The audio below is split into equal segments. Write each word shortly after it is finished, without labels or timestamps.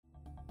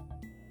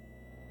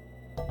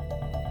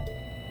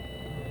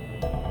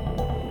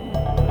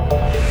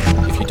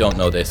don't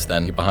know this,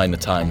 then you're behind the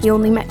times. The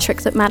only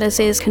metric that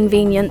matters is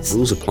convenience.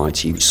 Rules apply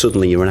to you.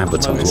 Suddenly you're an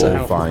advertiser.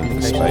 All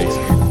find space.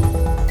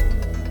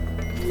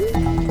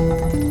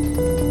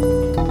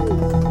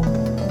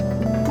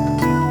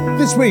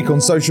 This week on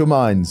Social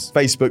Minds,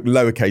 Facebook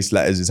lowercase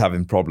letters is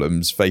having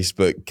problems.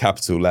 Facebook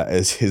capital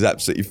letters is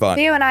absolutely fine.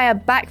 Theo and I are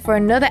back for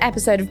another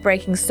episode of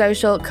Breaking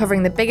Social,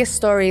 covering the biggest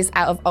stories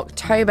out of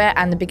October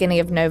and the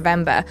beginning of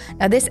November.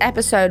 Now, this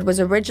episode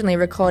was originally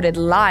recorded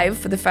live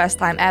for the first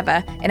time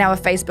ever in our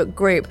Facebook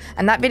group,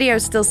 and that video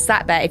is still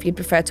sat there. If you'd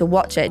prefer to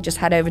watch it, just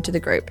head over to the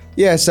group.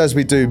 Yes, as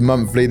we do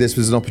monthly, this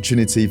was an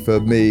opportunity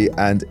for me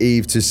and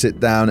Eve to sit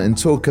down and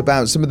talk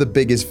about some of the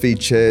biggest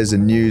features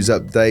and news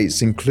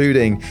updates,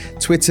 including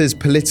Twitter's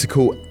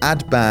political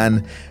ad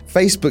ban,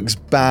 Facebook's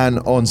ban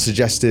on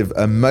suggestive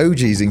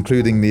emojis,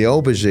 including the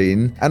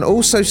aubergine, and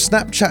also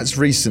Snapchat's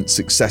recent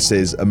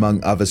successes,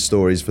 among other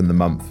stories from the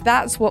month.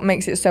 That's what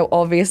makes it so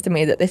obvious to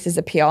me that this is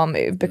a PR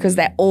move, because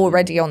they're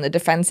already on the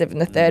defensive in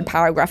the third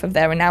paragraph of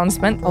their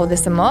announcement. All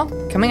this and more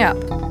coming up.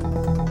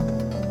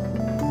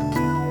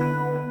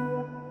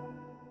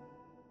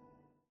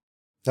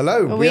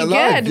 Hello, we are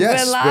live. good?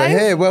 Yes, We're live? we're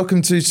here.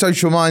 Welcome to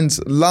Social Minds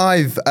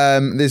Live.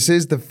 This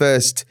is the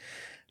first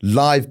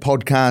live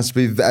podcast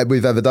we've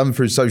ever done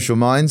through Social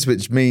Minds,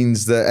 which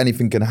means that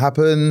anything can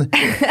happen.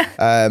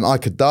 I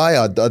could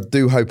die. I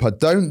do hope I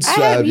don't.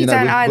 I hope you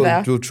don't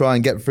either. We'll try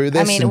and get through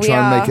this and we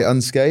try and make it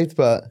unscathed.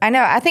 But I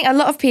know. I think a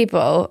lot of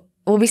people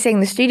will be seeing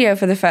the studio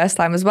for the first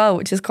time as well,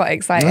 which is quite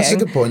exciting. That's a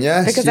good point,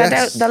 yes. Because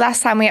yes. the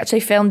last time we actually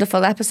filmed a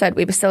full episode,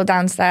 we were still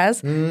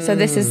downstairs. So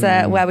this is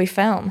where we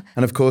film.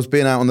 And of course,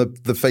 being out on the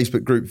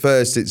Facebook group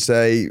first, it's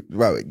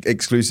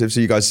exclusive, so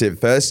you guys see it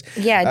first.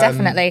 Yeah,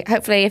 definitely.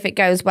 Hopefully, if it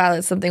goes well,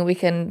 it's something we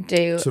can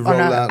do on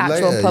our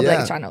actual later,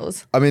 public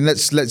channels. I mean,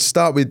 let's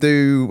start. We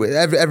do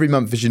every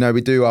month, as you know,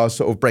 we do our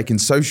sort of Breaking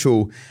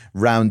Social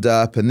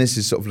roundup, and this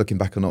is sort of looking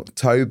back on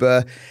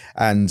October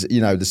and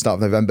the start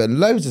of November, and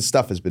loads of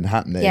stuff has been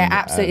happening. Yeah,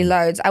 absolutely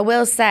loads. I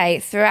will say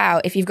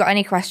throughout, if you've got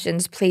any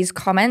questions, please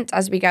comment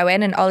as we go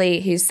in, and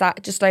Ollie, who's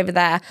sat just over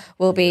there,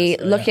 will be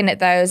looking at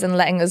those and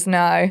letting us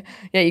know.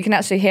 Yeah, you can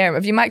actually hear him.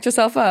 Have you mic'd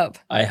yourself up?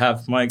 I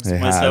have mic'd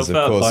myself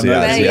up. Course,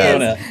 there he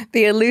is,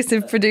 the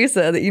elusive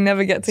producer that you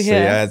never get to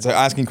hear. So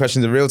asking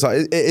questions in real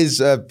time. It is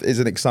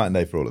an exciting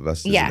day for all of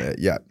us, isn't it?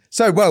 Yeah.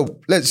 So,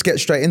 let's get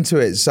straight into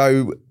it.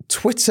 So,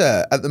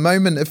 Twitter at the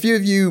moment, a few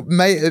of you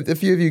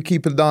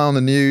keep an eye on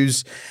the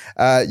news.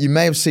 You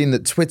may have seen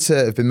that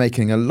Twitter have been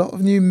making a lot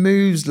of new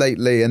moves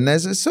lately, and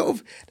there's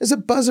a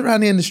buzz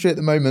around the industry at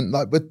the moment.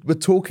 Like we're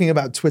talking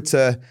about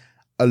Twitter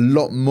a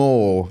lot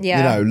more,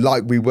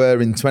 like we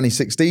were in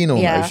 2016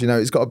 almost.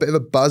 It's got a bit of a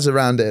buzz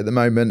around it at the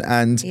moment,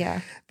 and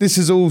this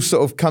has all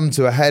sort of come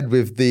to a head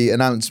with the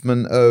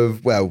announcement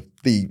of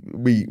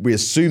we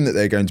assume that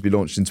they're going to be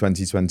launched in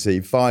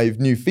 2025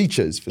 new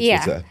features for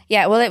Twitter.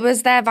 Yeah, well, it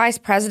was their vice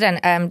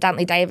president,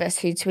 Dantley Davis,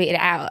 who tweeted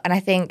it out, and I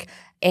think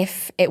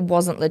if it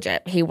wasn't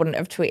legit, he wouldn't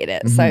have tweeted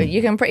it. So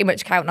you can pretty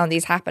much count on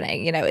these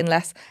happening,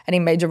 unless any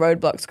major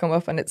roadblocks come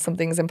up and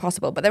something's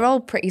impossible. But they're all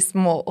pretty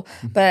small.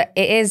 But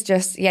it is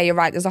just, you're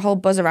right. There's a whole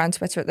buzz around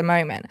Twitter at the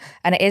moment.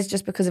 And it is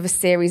just because of a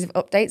series of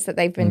updates that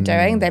they've been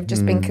doing. They've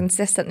just been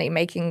consistently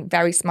making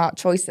very smart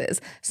choices.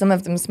 Some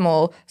of them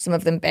small, some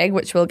of them big,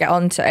 which we'll get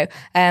onto.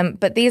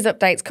 But these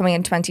updates coming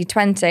in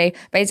 2020,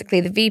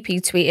 basically the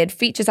VP tweeted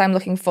features I'm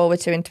looking forward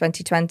to in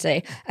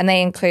 2020. And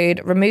they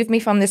include remove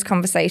me from this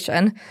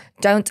conversation,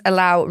 don't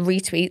allow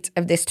retweet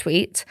of this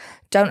tweet,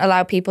 don't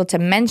allow people to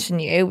mention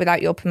you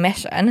without your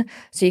permission.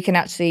 So you can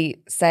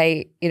actually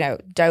say,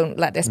 don't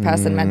let this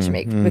person mention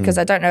me, because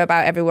I don't know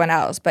about everyone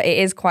else, but it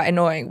is quite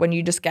annoying when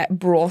you just get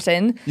brought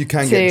in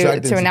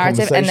to a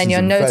narrative, and then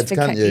your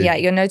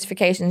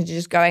notifications are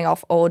just going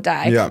off all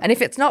day. Yeah. And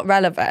if it's not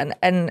relevant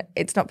and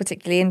it's not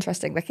particularly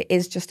interesting, like it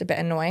is just a bit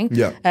annoying.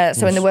 Yeah.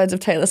 So in the words of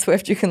Taylor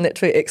Swift, you can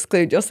literally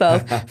exclude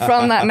yourself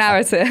from that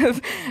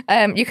narrative.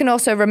 You can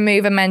also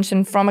remove a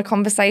mention from a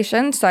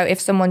conversation. So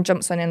if someone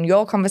jumps in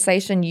your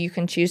conversation, you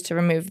can choose to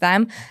remove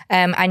them,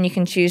 and you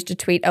can choose to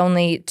tweet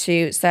only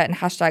to certain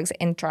hashtags,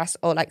 interests,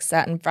 or like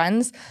certain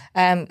friends.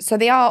 So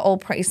they are all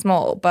pretty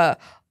small, but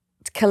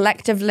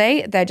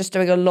collectively they're just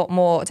doing a lot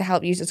more to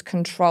help users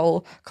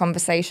control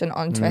conversation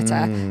on Twitter,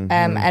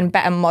 and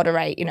better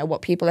moderate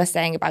what people are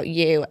saying about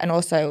you, and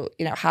also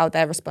how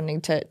they're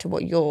responding to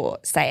what you're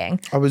saying.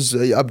 I was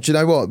do you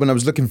know what, when I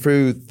was looking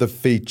through the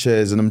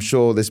features, and I'm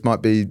sure this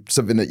might be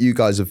something that you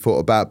guys have thought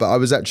about, but I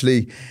was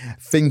actually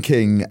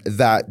thinking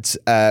that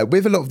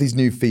with a lot of these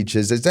new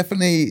features, there's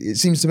definitely, it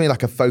seems to me,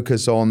 like a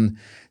focus on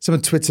some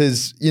of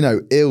Twitter's,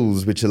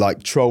 ills, which are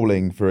like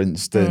trolling, for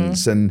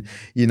instance, and,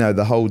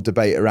 the whole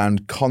debate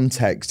around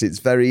context. It's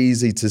very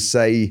easy to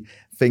say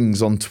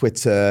things on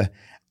Twitter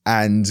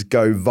and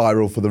go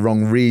viral for the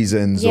wrong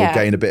reasons, or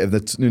gain a bit of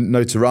the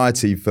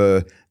notoriety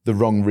for the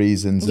wrong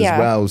reasons as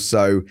well.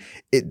 So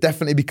it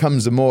definitely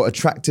becomes a more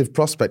attractive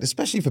prospect,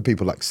 especially for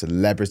people like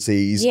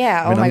celebrities.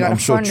 Yeah, I mean, my God, I'm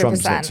sure 100%.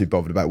 Trump's not too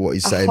bothered about what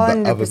he's saying,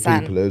 100%. but other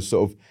people are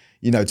sort of,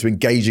 to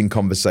engage in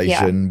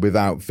conversation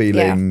without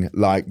feeling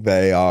like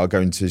they are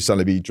going to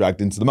suddenly be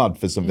dragged into the mud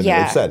for something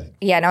that they've said.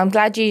 Yeah, no, I'm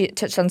glad you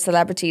touched on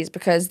celebrities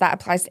because that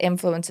applies to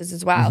influencers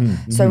as well.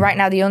 So right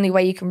now, the only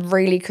way you can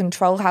really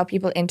control how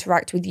people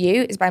interact with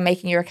you is by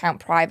making your account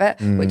private,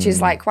 which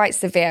is like quite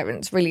severe and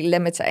it's really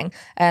limiting.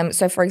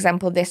 So for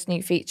example, this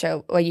new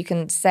feature where you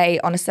can say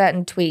on a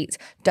certain tweet,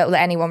 don't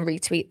let anyone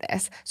retweet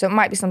this. So it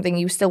might be something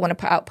you still want to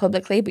put out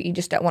publicly, but you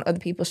just don't want other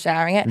people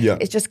sharing it. Yeah.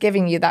 It's just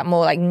giving you that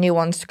more like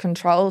nuanced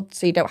control.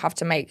 So you don't have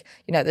to make,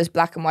 those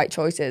black and white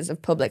choices of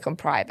public and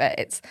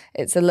private.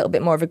 It's a little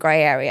bit more of a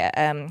grey area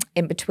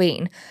in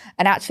between.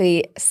 And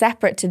actually,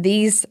 separate to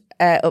these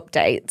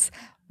updates,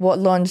 what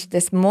launched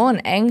this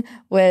morning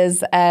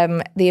was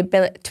the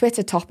ability,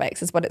 Twitter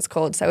Topics is what it's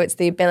called. So it's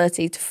the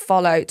ability to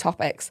follow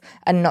topics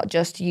and not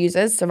just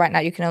users. So right now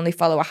you can only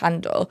follow a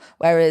handle,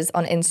 whereas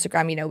on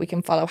Instagram, we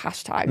can follow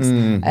hashtags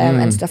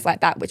and stuff like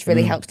that, which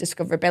really helps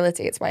discoverability.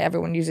 It's why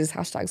everyone uses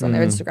hashtags on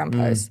their Instagram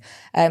posts.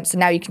 So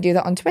now you can do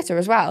that on Twitter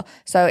as well.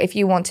 So if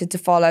you wanted to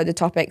follow the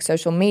topic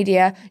social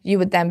media, you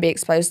would then be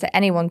exposed to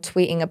anyone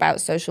tweeting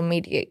about social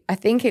media. I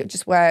think it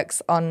just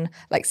works on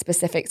like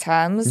specific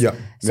terms.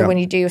 So when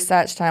you do a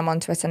search term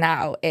on Twitter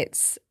now,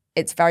 it's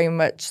very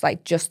much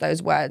like just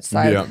those words.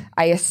 So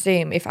I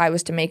assume if I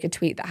was to make a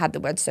tweet that had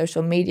the word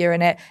social media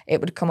in it,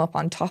 it would come up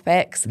on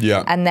topics.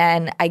 And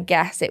then I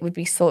guess it would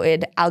be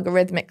sorted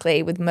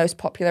algorithmically with most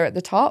popular at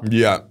the top.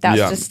 That's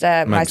just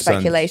my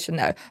speculation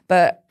though.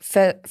 But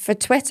for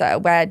Twitter,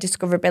 where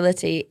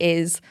discoverability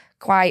is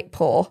quite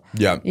poor,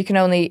 you can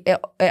it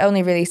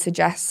only really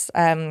suggests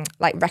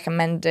like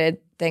recommended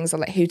things or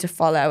like who to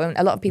follow, and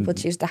a lot of people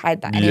choose to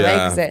hide that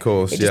anyway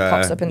because it just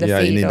pops up in the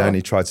feed. You need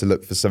only try to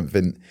look for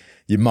something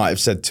you might have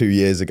said 2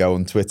 years ago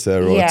on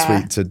Twitter or a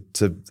tweet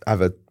to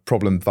have a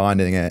problem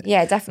finding it.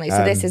 Yeah, definitely.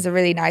 So this is a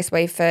really nice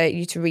way for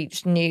you to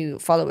reach new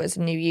followers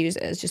and new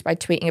users just by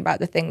tweeting about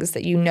the things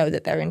that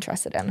that they're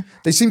interested in.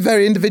 They seem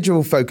very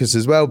individual focused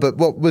as well, but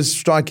what was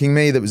striking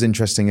me that was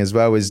interesting as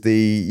well is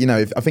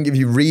I think if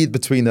you read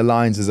between the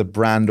lines as a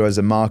brand or as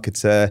a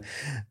marketer,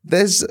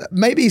 there's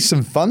maybe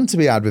some fun to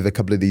be had with a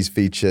couple of these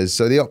features.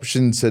 So the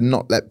option to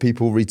not let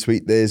people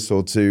retweet this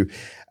or to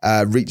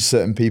reach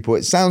certain people.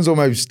 It sounds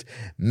almost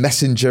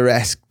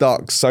Messenger-esque,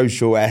 dark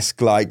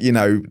social-esque, like,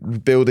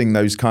 building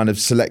those kind of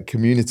select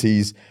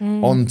communities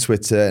on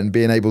Twitter and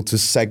being able to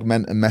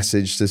segment a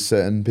message to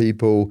certain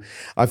people.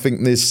 I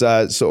think this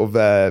sort of,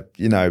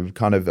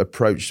 kind of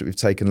approach that we've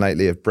taken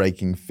lately of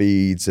breaking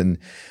feeds and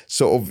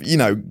sort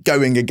of,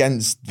 going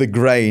against the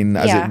grain,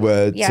 as it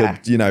were,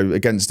 to,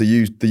 against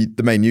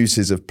the main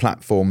uses of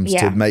platforms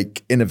to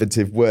make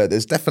innovative work.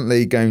 There's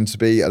definitely going to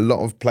be a lot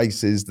of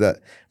places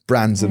that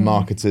brands and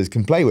marketers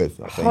can play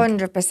with, I think.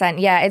 100%.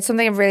 Yeah, it's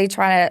something I'm really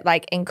trying to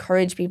like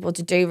encourage people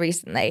to do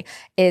recently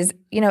is,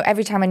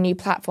 every time a new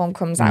platform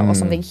comes out or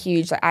something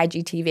huge like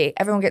IGTV,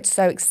 everyone gets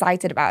so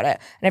excited about it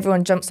and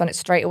everyone jumps on it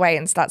straight away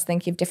and starts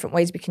thinking of different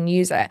ways we can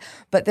use it.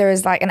 But there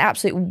is like an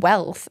absolute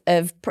wealth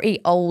of pretty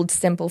old,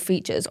 simple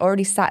features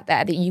already sat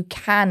there that you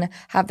can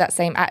have that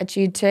same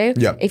attitude to.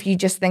 If you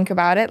just think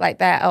about it, like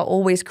there are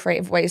always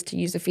creative ways to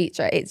use a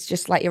feature. It's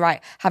just like, you're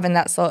right, having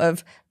that sort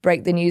of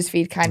break the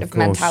newsfeed kind of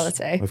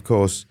mentality. Of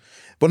course.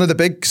 One of the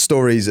big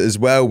stories as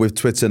well with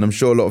Twitter, and I'm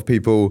sure a lot of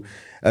people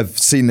have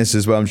seen this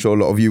as well, I'm sure a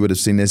lot of you would have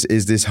seen this,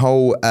 is this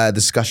whole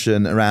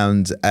discussion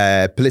around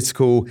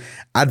political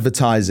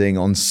advertising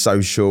on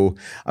social.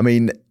 I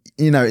mean,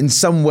 in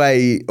some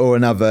way or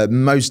another,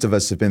 most of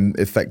us have been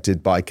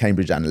affected by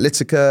Cambridge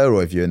Analytica,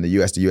 or if you're in the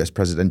US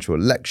presidential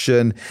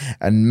election,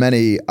 and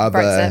many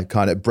other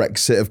kind of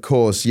Brexit, of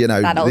course,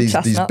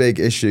 these big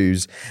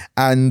issues.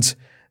 And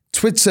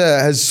Twitter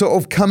has sort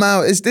of come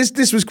out.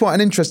 This was quite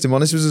an interesting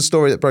one. This was a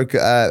story that broke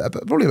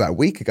probably about a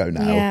week ago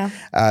now.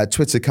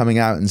 Twitter coming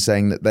out and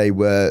saying that they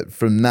were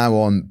from now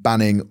on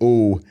banning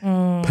all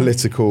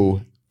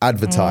political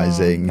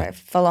advertising,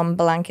 full on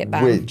blanket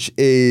ban, which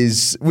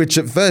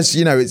at first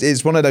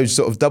it's one of those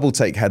sort of double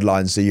take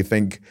headlines. So you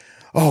think,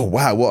 oh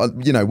wow, what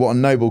a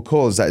noble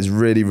cause. That is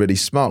really, really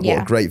smart.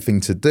 What a great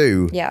thing to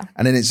do.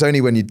 And then it's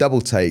only when you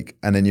double take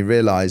and then you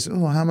realize,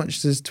 oh, how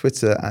much does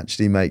Twitter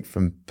actually make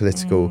from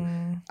political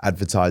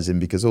advertising?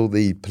 Because all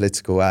the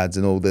political ads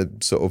and all the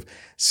sort of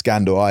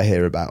scandal I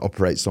hear about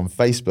operates on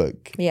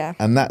Facebook.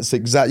 And that's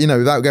exactly,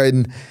 without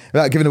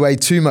giving away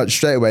too much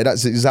straight away,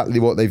 that's exactly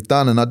what they've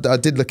done. And I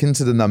did look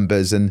into the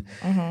numbers and,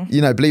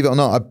 believe it or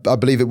not, I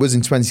believe it was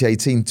in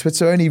 2018,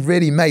 Twitter only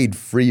really made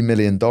 $3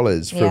 million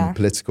from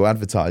political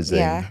advertising.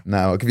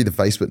 Now, I'll give you the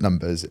Facebook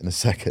numbers in a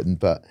second,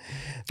 but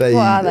what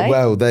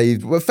are they?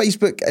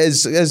 Facebook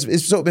has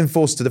sort of been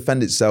forced to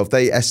defend itself.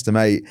 They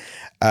estimate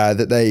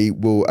that they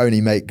will only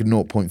make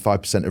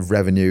 0.5% of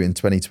revenue in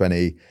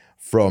 2020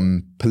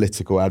 from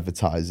political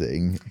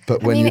advertising.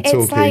 But when you're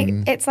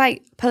talking... It's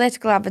like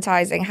political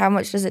advertising, how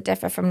much does it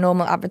differ from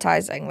normal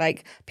advertising?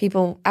 Like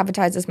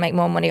advertisers make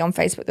more money on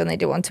Facebook than they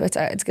do on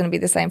Twitter. It's going to be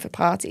the same for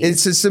parties.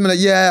 It's a similar,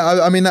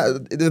 I mean,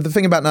 the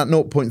thing about that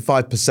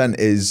 0.5%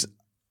 is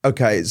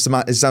okay, it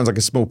sounds like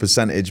a small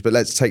percentage, but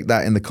let's take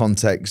that in the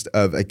context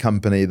of a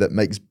company that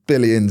makes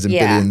billions and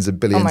billions and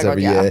billions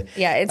every year.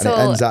 Yeah, it's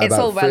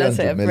all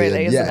relative,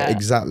 really, isn't it? Yeah,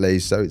 exactly.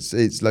 So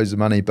it's loads of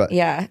money, but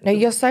yeah, no,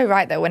 you're so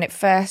right though. When it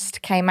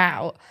first came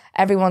out,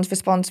 everyone's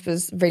response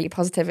was really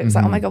positive. It was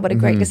like, oh my God, what a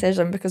great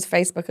decision, because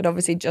Facebook had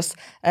obviously just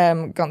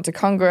gone to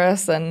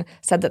Congress and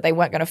said that they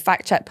weren't going to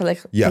fact check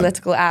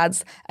political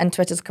ads, and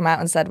Twitter's come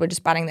out and said we're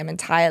just banning them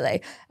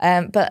entirely.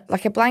 But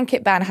like, a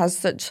blanket ban has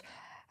such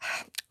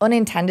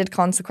unintended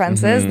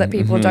consequences that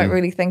people don't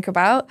really think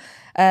about.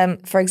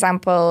 For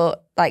example,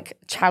 like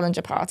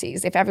challenger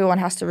parties, if everyone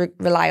has to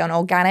rely on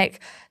organic,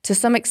 to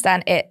some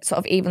extent it sort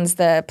of evens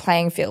the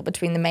playing field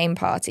between the main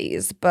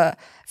parties. But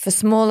for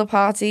smaller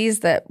parties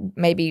that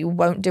maybe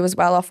won't do as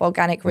well off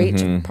organic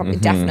reach, probably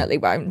definitely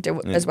won't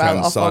do as well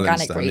off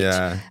organic reach,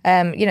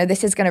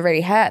 this is going to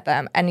really hurt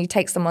them. And you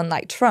take someone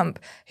like Trump,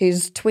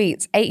 whose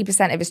tweets,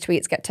 80% of his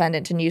tweets get turned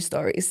into news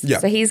stories.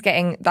 So he's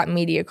getting that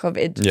media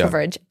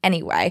coverage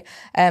anyway.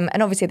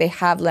 And obviously they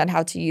have learned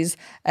how to use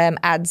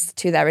ads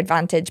to their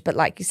advantage. But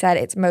like you said,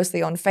 it's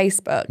mostly on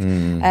Facebook.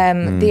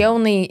 The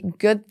only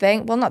good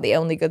thing, well, not the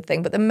only good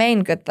thing, but the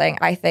main good thing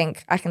I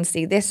think I can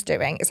see this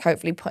doing is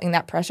hopefully putting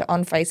that pressure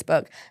on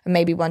Facebook, and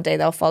maybe one day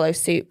they'll follow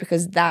suit,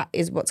 because that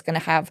is what's going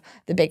to have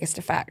the biggest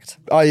effect.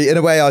 In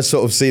a way, I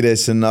sort of see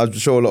this, and I'm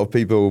sure a lot of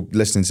people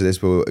listening to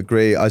this will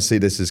agree, I see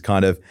this as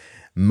kind of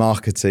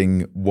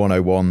marketing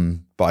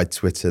 101 by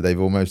Twitter. They've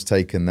almost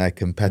taken their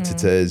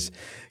competitors'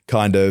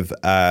 kind of,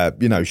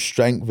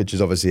 strength, which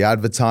is obviously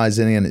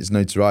advertising and its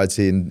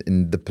notoriety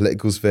in the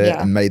political sphere,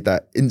 and made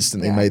that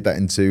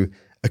into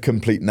a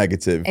complete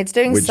negative. It's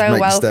doing so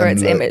well for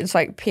its image,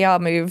 like PR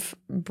move,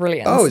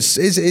 brilliant. Oh,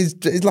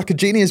 it's like a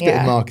genius bit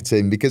of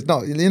marketing, because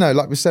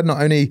like we said,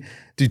 not only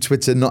do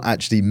Twitter not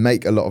actually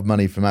make a lot of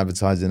money from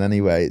advertising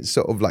anyway, it's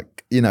sort of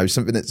like,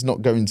 something that's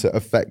not going to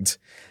affect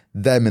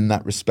them in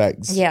that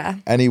respect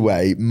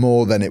anyway,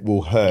 more than it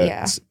will hurt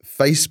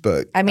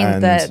Facebook. I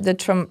mean, the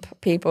Trump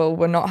people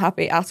were not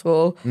happy at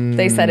all.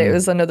 They said it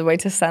was another way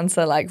to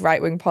censor like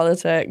right-wing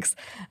politics.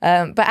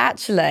 But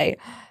actually,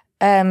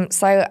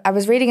 so I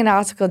was reading an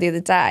article the other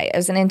day. It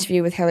was an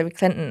interview with Hillary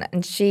Clinton,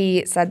 and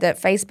she said that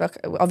Facebook,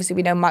 obviously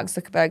we know Mark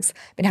Zuckerberg's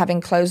been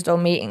having closed-door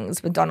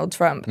meetings with Donald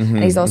Trump,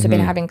 and he's also been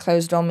having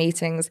closed-door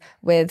meetings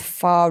with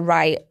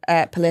far-right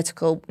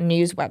political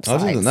news websites.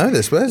 I didn't know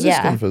this. Where's this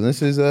come from?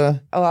 This is I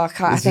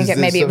think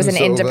it was an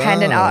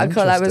independent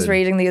article I was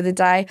reading the other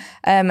day.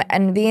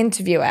 And the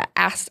interviewer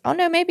asked,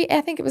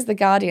 I think it was The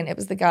Guardian. It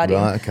was The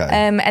Guardian. Right, okay.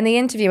 And the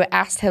interviewer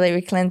asked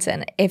Hillary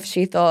Clinton if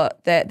she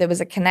thought that there was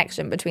a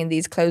connection between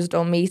these closed-door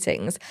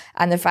meetings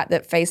and the fact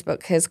that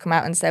Facebook has come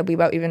out and said we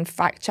won't even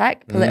fact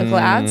check political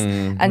ads.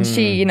 And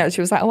she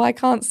was like, I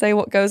can't say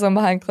what goes on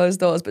behind closed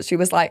doors, but she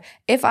was like,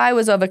 if I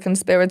was of a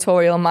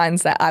conspiratorial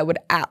mindset, I would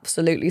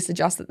absolutely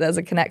suggest that there's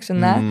a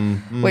connection there,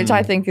 which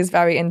I think is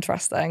very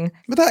interesting.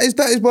 But that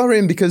is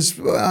worrying, because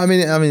I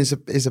mean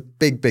it's a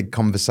big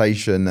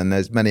conversation, and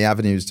there's many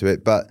avenues to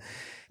it. But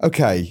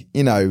okay,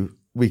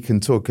 we can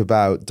talk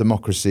about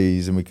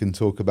democracies, and we can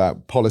talk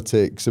about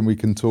politics, and we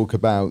can talk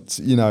about,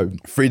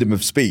 freedom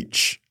of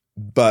speech.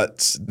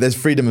 But there's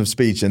freedom of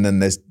speech, and then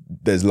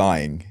there's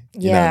lying.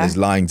 There's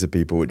lying to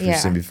people, which we've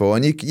seen before.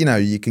 And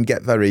you can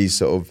get very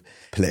sort of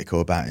political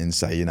about it and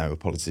say,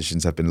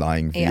 politicians have been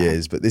lying for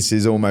years, but this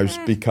has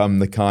almost become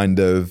the kind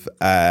of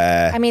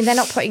I mean, they're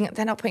not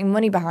putting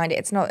money behind it.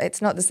 It's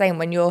not the same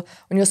when you're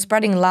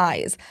spreading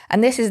lies.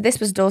 And this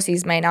was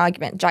Dorsey's main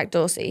argument. Jack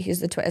Dorsey, who's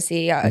the Twitter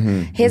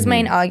CEO, his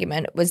main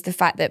argument was the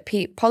fact that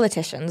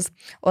politicians,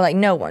 or like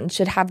no one,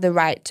 should have the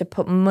right to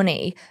put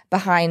money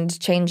behind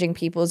changing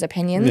people's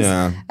opinions.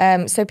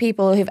 So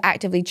people who've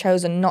actively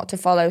chosen not to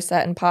follow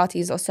certain parties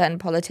or certain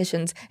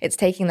politicians, it's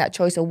taking that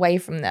choice away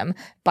from them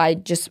by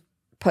just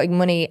putting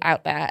money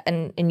out there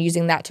and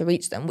using that to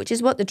reach them, which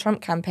is what the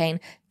Trump campaign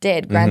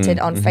did, granted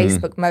on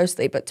Facebook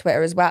mostly, but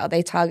Twitter as well.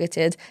 They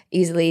targeted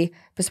easily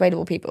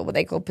persuadable people, what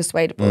they call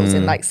persuadables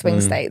in like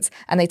swing states,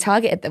 and they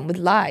targeted them with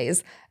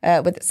lies,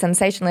 with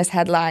sensationalist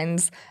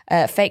headlines,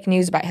 fake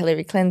news about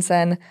Hillary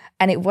Clinton,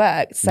 and it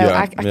worked. So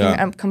I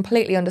can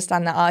completely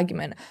understand that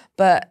argument.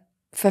 But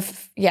for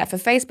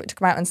Facebook to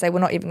come out and say we're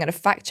not even going to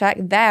fact check,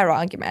 their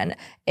argument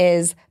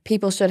is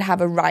people should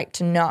have a right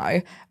to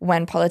know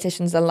when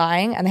politicians are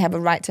lying, and they have a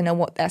right to know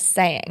what they're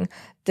saying.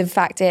 The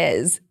fact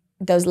is,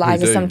 those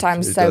lies are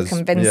sometimes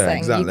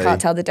convincing, you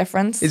can't tell the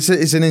difference.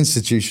 It's an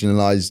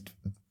institutionalized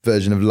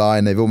version of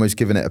lying. They've almost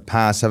given it a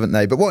pass, haven't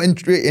they? But what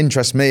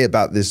interests me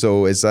about this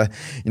all is, I've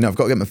got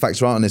to get my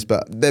facts right on this,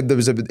 but there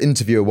was an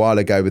interview a while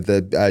ago with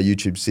the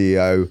YouTube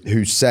CEO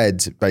who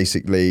said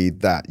basically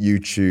that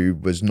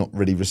YouTube was not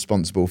really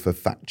responsible for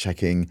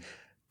fact-checking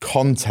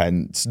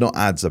content, not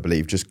ads, I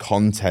believe, just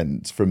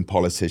content from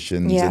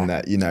politicians, in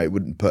that, it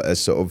wouldn't put a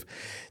sort of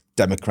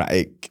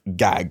democratic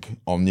gag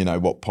on,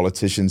 what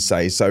politicians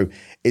say. So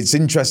it's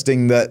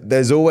interesting that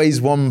there's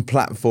always one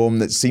platform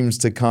that seems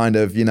to kind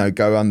of,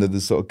 go under the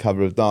sort of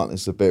cover of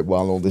darkness a bit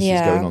while all this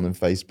is going on in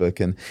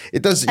Facebook. And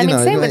it does, same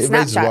with it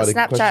raises a wider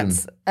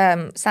Snapchat.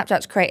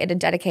 Snapchat's created a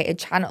dedicated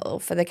channel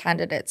for the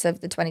candidates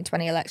of the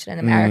 2020 election in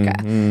America.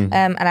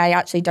 And I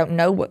actually don't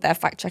know what their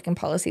fact-checking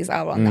policies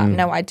are on that.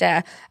 No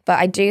idea. But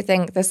I do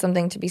think there's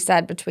something to be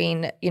said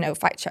between,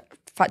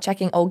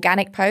 fact-checking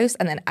organic posts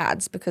and then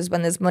ads, because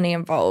when there's money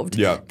involved,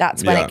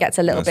 that's when it gets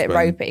a little bit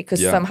ropey, because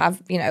some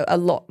have, a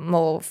lot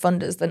more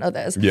funders than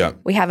others.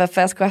 We have a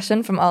first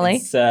question from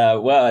Ollie.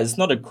 It's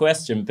not a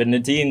question, but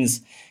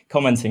Nadine's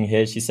commenting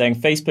here. She's saying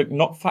Facebook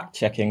not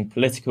fact-checking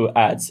political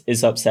ads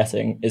is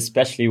upsetting,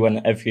 especially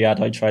when every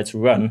ad I try to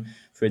run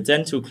for a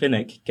dental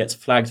clinic gets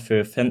flagged for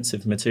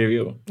offensive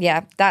material.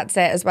 Yeah, that's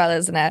it as well,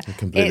 isn't it? I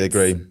completely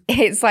agree.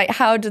 It's like,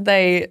 how do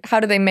they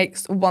make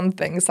one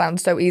thing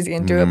sound so easy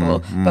and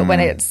doable, but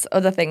when it's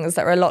other things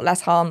that are a lot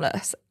less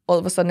harmless, all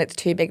of a sudden it's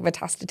too big of a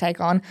task to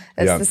take on.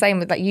 It's the same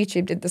with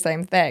YouTube did the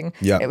same thing.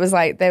 It was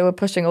like they were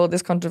pushing all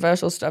this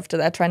controversial stuff to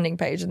their trending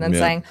page and then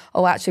saying,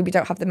 oh, actually, we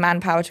don't have the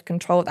manpower to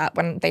control that,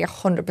 when they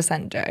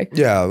 100% do.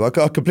 Yeah,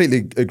 I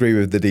completely agree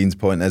with Nadine's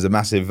point. There's a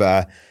massive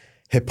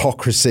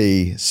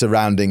hypocrisy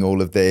surrounding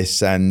all of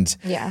this, and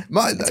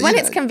it's when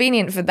it's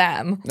convenient for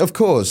them. Of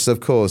course,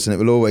 and it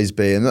will always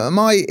be. And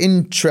my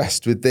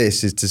interest with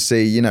this is to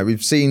see,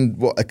 we've seen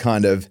what a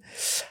kind of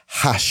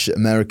hash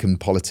American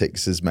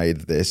politics has made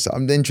of this.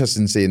 I'm interested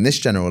in seeing this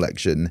general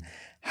election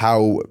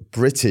how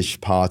British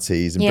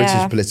parties and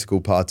British political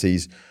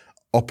parties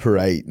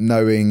operate,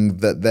 knowing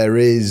that there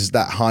is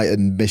that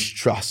heightened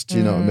mistrust,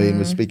 you know what I mean?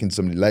 We're speaking to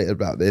somebody later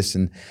about this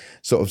and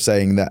sort of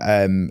saying that,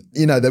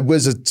 there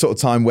was a sort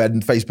of time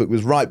when Facebook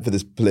was ripe for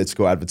this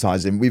political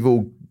advertising. We've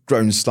all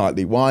grown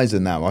slightly wiser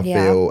now, I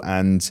feel,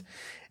 and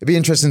it'd be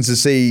interesting to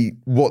see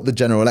what the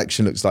general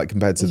election looks like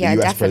compared to the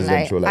US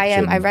presidential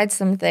election. I read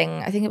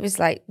something, I think it was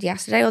like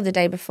yesterday or the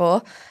day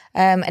before,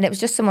 and it was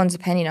just someone's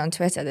opinion on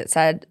Twitter that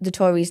said the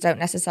Tories don't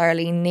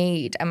necessarily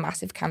need a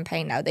massive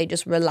campaign now. They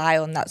just rely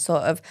on that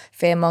sort of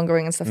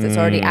fear-mongering and stuff that's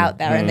already out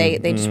there, and they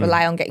just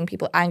rely on getting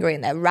people angry,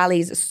 and their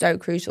rallies are so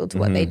crucial to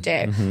what they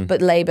do.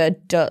 But Labour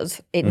does.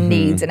 It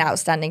needs an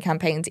outstanding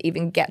campaign to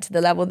even get to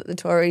the level that the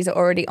Tories are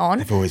already on.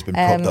 They've always been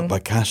propped up by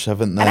cash,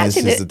 haven't they? This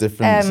is the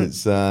difference.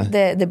 It's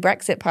the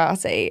Brexit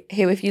Party,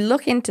 who, if you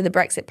look into the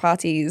Brexit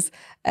Party's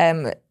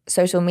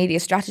social media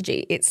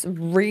strategy, it's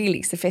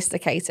really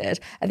sophisticated.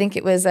 I think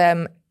it was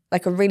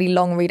like a really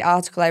long read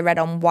article I read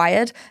on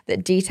Wired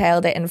that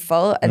detailed it in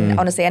full. And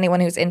honestly, anyone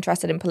who's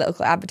interested in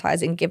political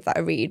advertising, give that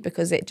a read,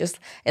 because it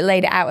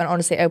laid it out and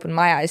honestly opened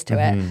my eyes to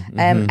it.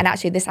 And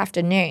actually this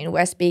afternoon,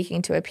 we're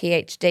speaking to a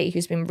PhD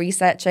who's been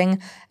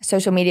researching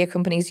social media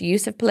companies'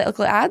 use of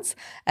political ads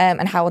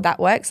and how that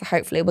works. So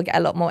hopefully we'll get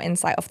a lot more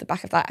insight off the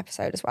back of that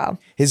episode as well.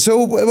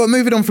 So we're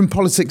moving on from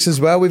politics as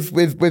well.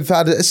 We've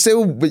had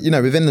still,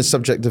 within the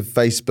subject of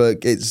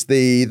Facebook, it's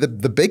the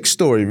big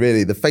story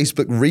really, the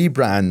Facebook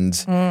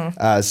rebrand.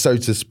 So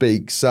to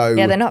speak. So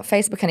yeah, they're not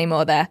Facebook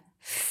anymore. They're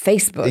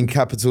Facebook in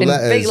capital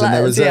letters. And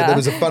there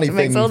was a funny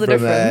thing from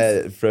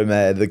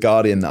The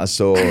Guardian that I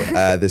saw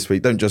this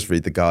week. Don't just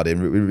read The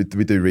Guardian.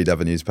 We do read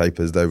other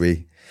newspapers, though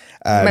we.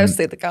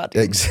 Mostly The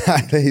Guardian.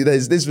 Exactly.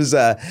 This was,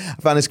 I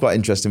found this quite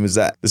interesting, was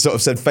that they sort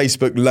of said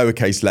Facebook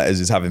lowercase letters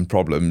is having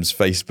problems,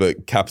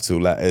 Facebook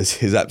capital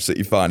letters is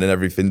absolutely fine and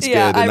everything's good.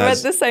 Yeah, I read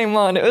the same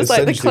one. It was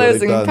like the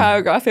closing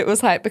paragraph. It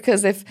was like,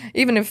 because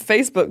even if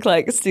Facebook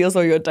like steals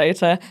all your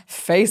data,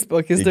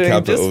 Facebook is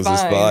doing just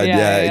fine.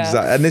 Yeah,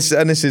 exactly.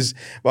 And this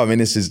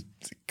is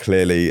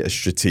clearly a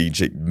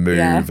strategic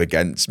move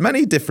against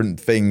many different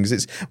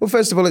things.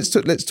 First of all,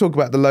 let's talk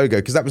about the logo,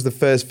 because that was the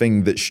first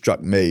thing that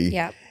struck me.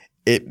 Yeah.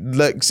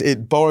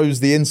 It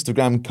borrows the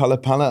Instagram color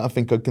palette. I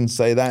think I can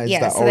say that. It's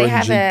that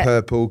orange and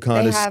purple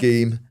kind of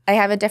scheme. They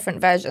have a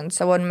different version.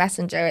 So on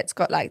Messenger, it's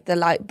got like the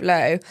light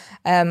blue.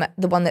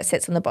 The one that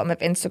sits on the bottom of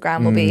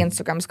Instagram will be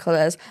Instagram's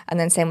colors. And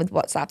then same with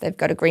WhatsApp. They've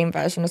got a green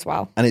version as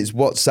well. And it's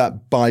WhatsApp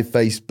by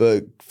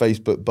Facebook,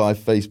 Facebook by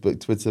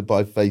Facebook, Twitter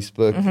by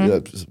Facebook,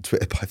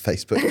 Twitter by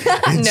Facebook,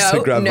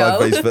 Instagram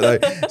by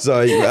Facebook. So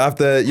I have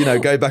to,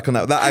 go back on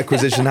that. That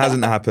acquisition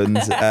hasn't happened.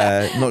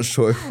 Not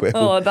sure it will.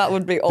 Oh, that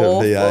would be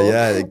awful.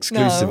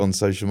 Exclusive on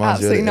social media.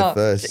 Absolutely not.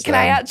 First. Can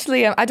I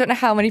actually, I don't know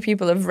how many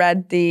people have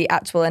read the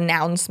actual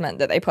announcement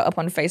that they put up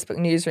on Facebook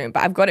Newsroom,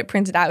 but I've got it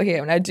printed out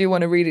here and I do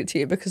want to read it to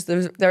you because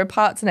there are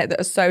parts in it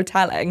that are so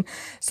telling.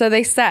 So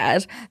they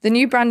said, the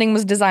new branding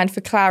was designed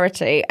for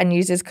clarity and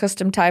uses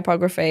custom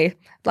typography,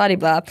 blah,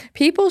 blah.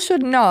 People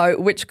should know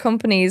which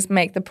companies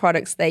make the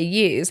products they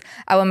use.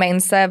 Our main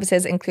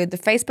services include the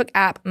Facebook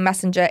app,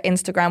 Messenger,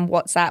 Instagram,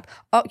 WhatsApp,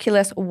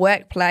 Oculus,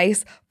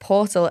 Workplace,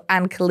 Portal,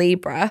 and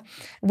Calibra.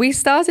 We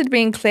started started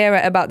being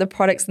clearer about the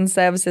products and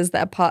services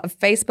that are part of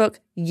Facebook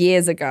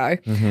years ago,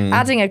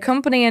 adding a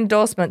company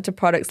endorsement to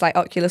products like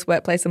Oculus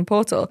Workplace and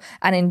Portal.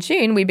 And in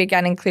June, we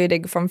began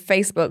including from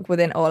Facebook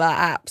within all our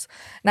apps.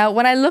 Now,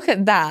 when I look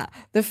at that,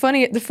 the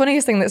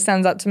funniest thing that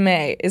stands out to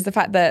me is the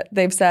fact that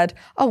they've said,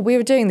 "Oh,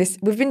 we've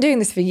been doing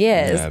this for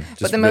years." Yeah,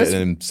 just but the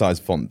written in size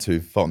font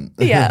to font.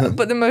 Yeah,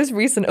 but the most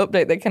recent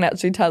update they can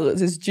actually tell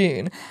us is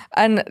June.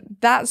 And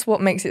that's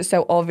what makes it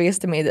so obvious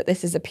to me that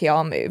this is a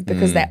PR move,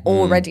 because they're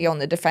already on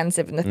the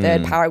defensive in the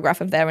third paragraph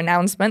of their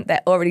announcement.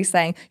 They're already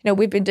saying,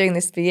 we've been doing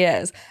this for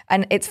years.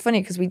 And it's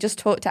funny because we just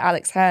talked to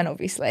Alex Hearn,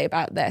 obviously,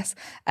 about this.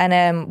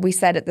 And we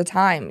said at the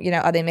time,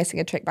 are they missing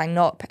a trick by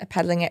not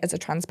peddling it as a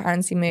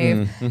transparency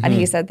move? And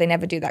he said they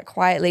never do that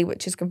quietly,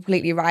 which is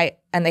completely right.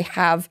 And they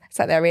have, it's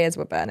like their ears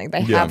were burning.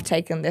 They have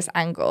taken this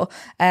angle.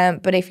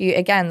 But if you,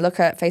 again, look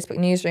at Facebook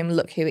Newsroom,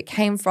 look who it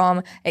came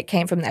from. It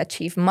came from their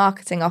chief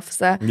marketing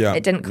officer. Yeah.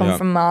 It didn't come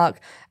from Mark.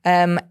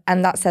 And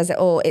that says it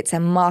all. It's a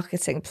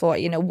marketing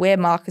ploy. We're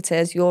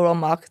marketers. You're all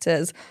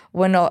marketers.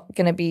 We're not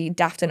going to be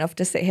daft enough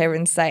to sit here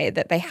and say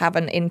that they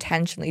haven't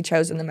intentionally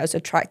chosen the most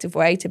attractive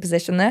way to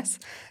position this.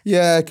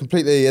 Yeah,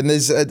 completely. And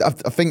there's, I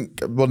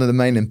think one of the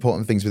main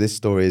important things with this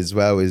story as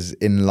well is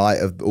in light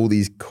of all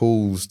these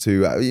calls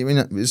to,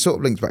 it sort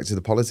of links back to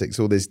the politics,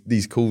 all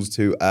these calls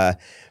to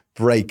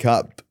break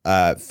up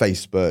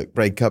Facebook,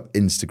 break up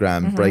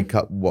Instagram, break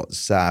up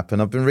WhatsApp.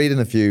 And I've been reading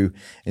a few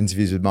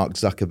interviews with Mark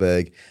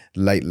Zuckerberg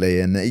lately,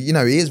 and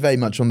he is very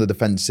much on the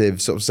defensive,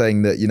 sort of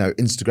saying that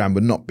Instagram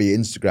would not be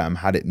Instagram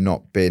had it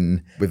not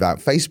been without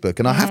Facebook.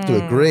 And I have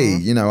to agree.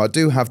 I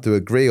do have to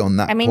agree on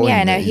that. I mean,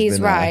 point he's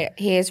right.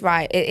 He is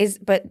right. It is,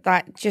 but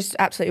that just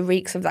absolutely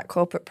reeks of that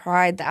corporate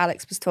pride that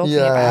Alex was talking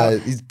about. Yeah,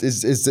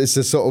 it's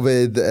a sort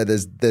of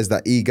there's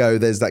that ego.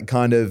 There's that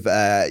kind of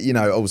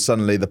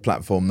suddenly the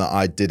platform that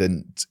I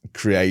didn't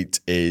create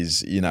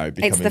is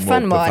becoming it's the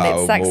fun more one.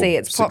 prevalent, It's sexy. more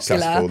It's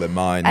popular successful than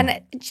mine.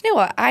 And do you know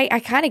what? I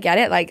kind of get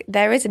it. Like,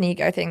 there is an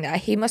ego thing there.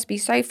 He must be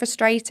so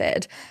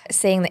frustrated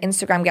seeing that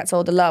Instagram gets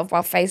all the love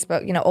while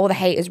Facebook, all the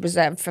hate is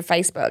reserved for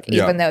Facebook,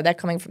 even though they're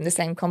coming from the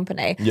same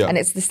company. Yeah. And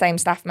it's the same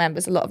staff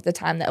members a lot of the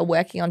time that are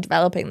working on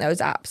developing those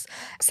apps.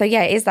 So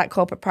yeah, it is that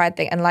corporate pride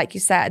thing. And like you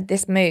said,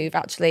 this move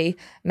actually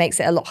makes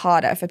it a lot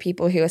harder for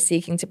people who are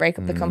seeking to break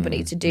up the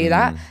company to do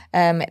that.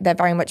 They're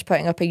very much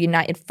putting up a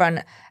united front.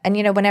 And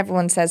when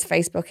everyone says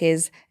Facebook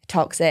is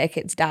toxic,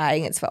 it's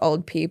dying, it's for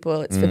old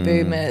people, it's for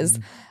boomers,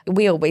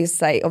 we always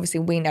say, obviously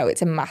we know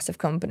it's a massive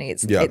company,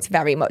 it's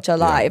very much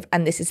alive,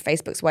 and this is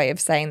Facebook's way of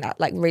saying that,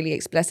 like, really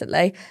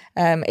explicitly.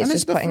 It's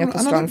just putting up a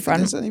strong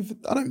front.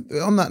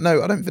 On that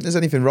note, I don't think there's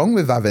anything wrong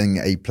with having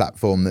a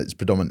platform that's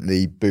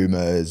predominantly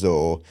boomers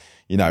or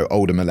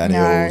older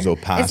millennials or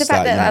past. It's the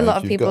fact that a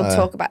lot of people got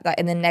talk about that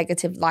in the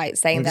negative light,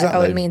 saying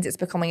that, it means it's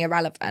becoming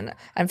irrelevant.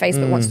 And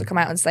Facebook wants to come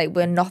out and say,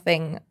 we're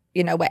nothing,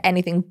 we're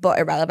anything but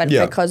irrelevant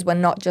because we're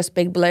not just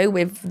Big Blue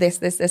with this,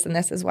 and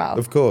this as well.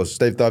 Of course,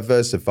 they've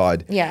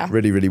diversified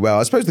really, really well.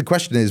 I suppose the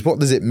question is, what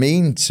does it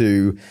mean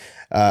to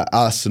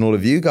us and all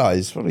of you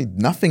guys? Probably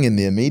nothing in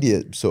the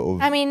immediate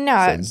sort of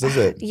sense, does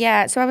it?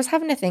 Yeah, so I was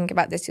having to think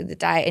about this the other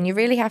day, and you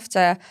really have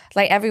to,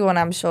 like everyone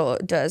I'm sure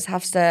does,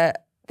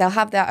 they'll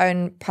have their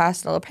own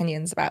personal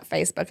opinions about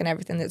Facebook and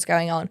everything that's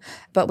going on,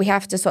 but we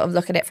have to sort of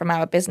look at it from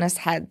our business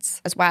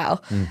heads as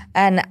well.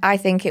 And I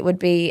think it would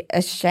be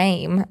a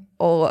shame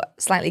or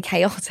slightly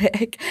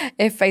chaotic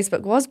if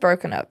Facebook was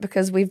broken up,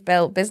 because we've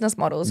built business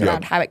models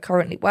around how it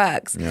currently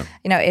works.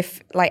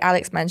 If, like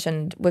Alex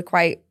mentioned, we're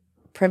quite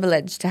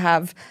privileged to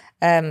have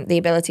the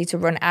ability to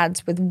run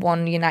ads with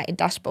one united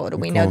dashboard,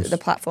 and we know that the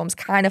platforms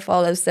kind of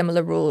follow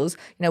similar rules.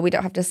 We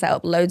don't have to set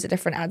up loads of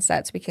different ad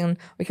sets. We can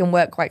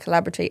work quite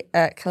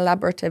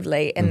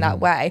collaboratively in that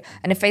way.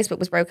 And if Facebook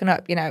was broken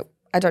up,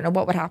 I don't know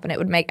what would happen. It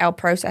would make our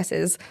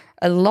processes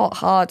a lot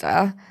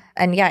harder.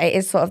 And yeah, it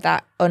is sort of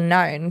that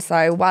unknown.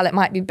 So while it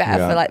might be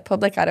better for like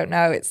public, I don't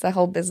know. It's the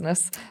whole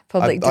business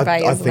public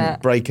debate, isn't it? I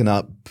think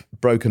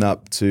broken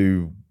up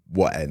to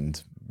what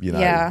end?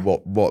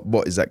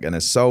 What is that going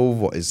to solve?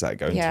 What is that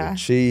going to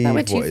achieve? No,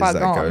 what is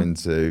that going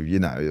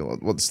to,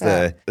 what's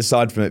the,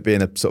 aside from it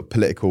being a sort of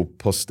political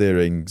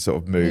posturing sort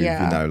of move,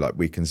 like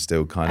we can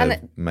still kind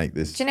of make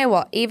this. Do you know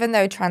what? Even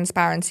though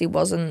transparency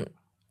wasn't,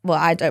 well,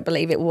 I don't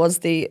believe it was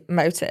the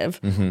motive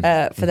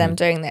for them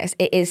doing this,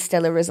 it is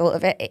still a result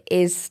of it. It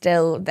is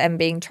still them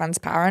being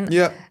transparent.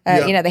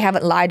 They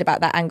haven't lied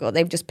about that angle.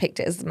 They've just picked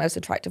it as the most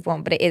attractive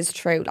one. But it is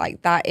true.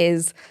 Like, that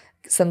is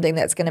something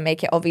that's going to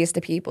make it obvious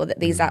to people that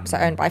these apps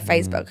are owned by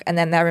Facebook, and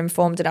then they're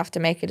informed enough to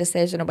make a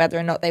decision on whether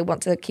or not they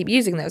want to keep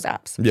using those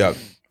apps. Yeah.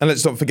 And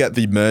let's not forget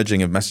the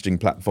merging of messaging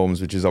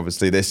platforms, which is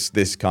obviously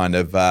this kind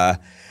of, I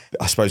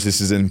suppose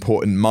this is an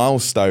important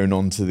milestone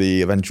onto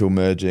the eventual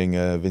merging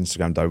of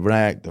Instagram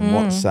Direct and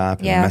WhatsApp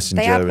and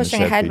Messenger. They are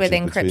pushing ahead with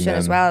encryption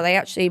as well. They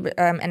actually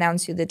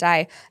announced the other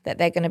day that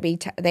they're going to be,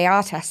 they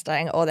are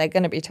testing, or they're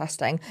going to be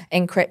testing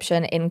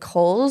encryption in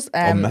calls.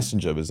 On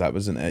Messenger,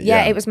 wasn't it?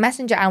 Yeah, it was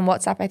Messenger and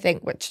WhatsApp, I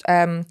think, which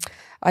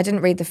I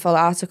didn't read the full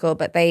article,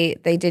 but they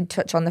did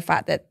touch on the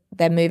fact that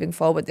they're moving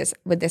forward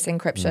with this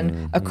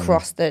encryption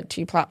across the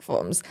two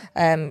platforms.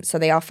 So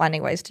they are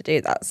finding ways to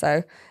do that.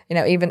 So,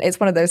 even it's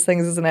one of those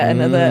things, isn't it?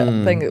 Another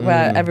thing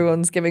where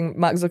everyone's giving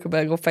Mark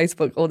Zuckerberg or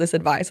Facebook all this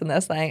advice and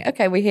they're saying,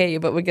 okay, we hear you,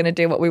 but we're going to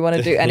do what we want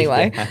to do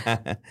anyway.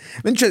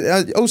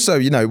 Also,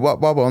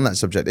 while we're on that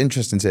subject,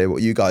 interesting to hear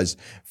what you guys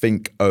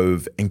think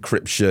of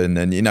encryption.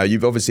 And,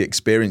 you've obviously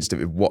experienced it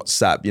with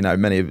WhatsApp.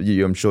 Many of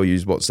you, I'm sure,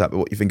 use WhatsApp. But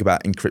what you think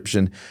about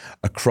encryption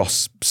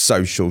across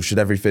social? Should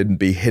everything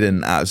be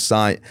hidden out of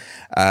sight?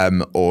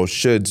 Or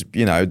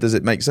does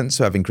it make sense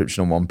to have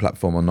encryption on one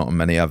platform or not on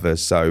many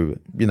others? So,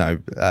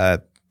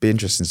 be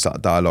interesting to start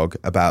a dialogue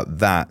about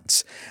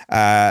that.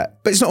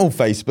 But it's not all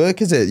Facebook,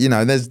 is it?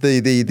 There's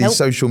the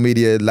social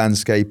media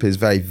landscape is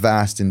very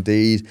vast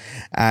indeed.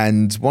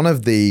 And one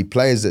of the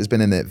players that's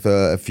been in it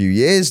for a few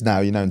years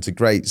now, and to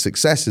great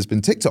success, has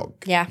been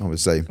TikTok. Yeah.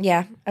 Obviously.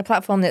 Yeah. A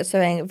platform that's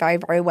doing very,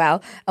 very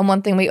well. And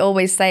one thing we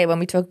always say when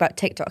we talk about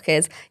TikTok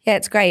is, yeah,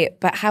 it's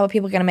great, but how are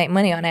people going to make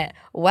money on it?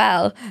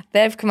 Well,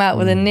 they've come out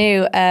with a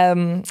new,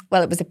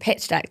 it was a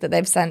pitch deck that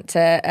they've sent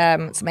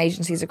to some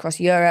agencies across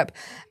Europe.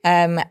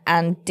 And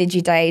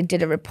DigiDay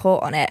did a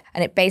report on it,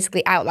 and it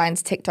basically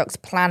outlines TikTok's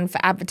plan for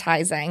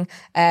advertising,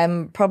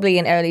 probably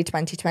in early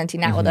 2020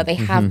 now, although they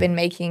have been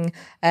making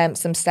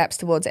some steps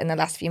towards it in the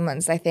last few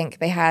months. I think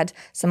they had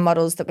some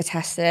models that were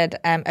tested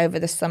over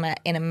the summer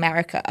in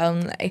America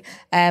only.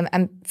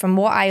 And from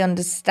what I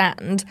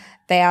understand,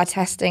 they are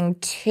testing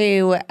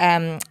two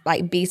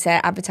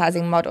beta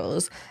advertising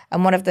models,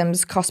 and one of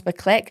them's cost per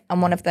click,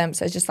 and one of them,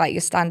 so it's just like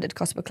your standard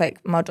cost per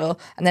click model,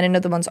 and then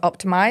another one's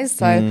optimized,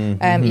 so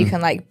you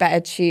can better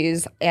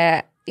choose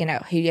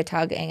who you're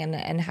targeting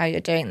and how you're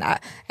doing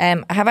that.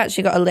 I have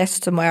actually got a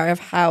list somewhere of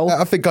how.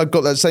 I think I've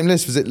got that same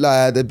list. Was it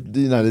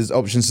there's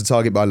options to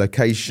target by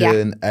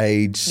location,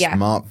 age,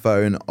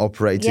 smartphone,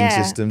 operating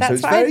system.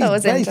 That's so it's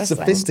very interesting.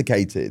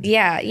 Sophisticated.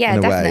 Yeah,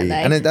 definitely.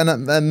 Way.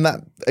 And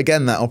that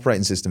again, that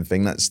operating system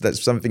thing,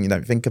 that's something you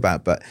don't think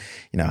about. But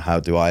how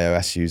do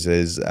iOS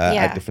users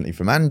act differently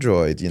from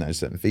Android?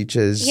 Certain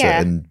features,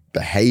 certain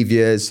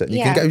behaviors.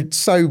 You can go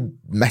so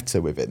meta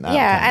with it now.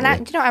 Yeah,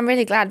 and I'm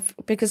really glad,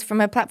 because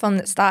from a platform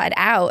that started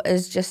out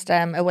as just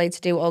a way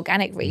to do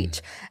organic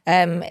reach,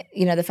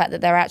 the fact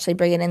that they're actually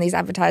bringing in these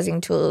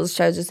advertising tools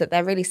shows us that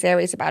they're really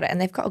serious about it, and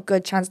they've got a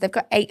good chance. They've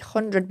got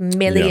 800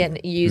 million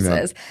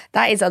users.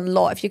 That is a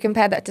lot. If you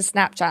compare that to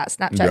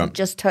Snapchat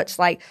just touched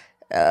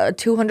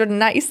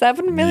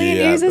 297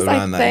 million users,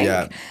 I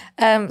think.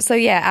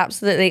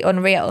 Absolutely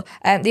unreal.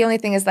 The only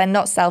thing is they're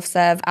not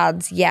self-serve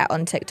ads yet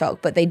on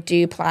TikTok, but they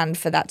do plan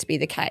for that to be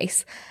the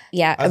case.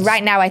 Yeah,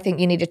 right now I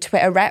think you need a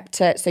Twitter rep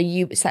so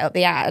you set up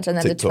the ad, and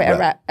then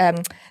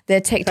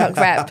the TikTok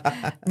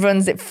rep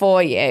runs it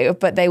for you,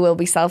 but they will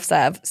be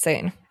self-serve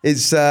soon.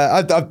 It's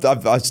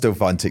I still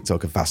find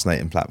TikTok a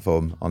fascinating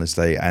platform,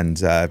 honestly, and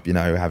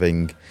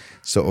having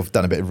sort of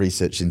done a bit of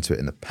research into it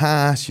in the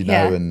past,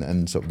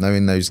 and sort of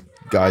knowing those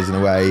guys in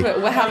a way.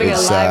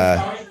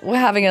 We're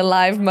having a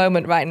live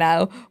moment right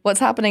now. What's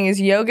happening is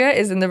Yoga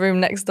is in the room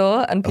next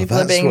door, and people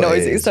are being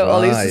noisy. So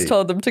Ollie's just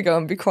told them to go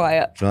and be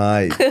quiet.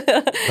 Right.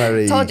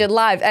 Very. Told you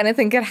live,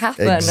 anything could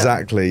happen.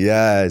 Exactly.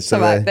 Yeah. So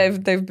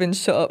they've been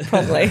shut up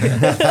probably.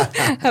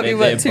 They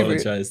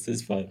apologised.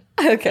 It's fine.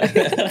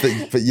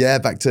 Okay. but yeah,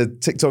 back to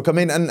TikTok. I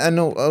mean, and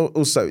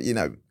also,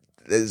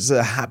 there's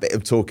a habit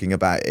of talking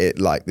about it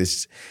like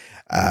this.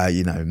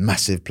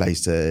 Massive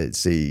place to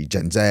see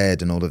Gen Z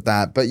and all of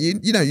that. But you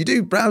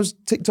do browse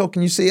TikTok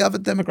and you see other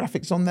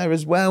demographics on there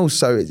as well.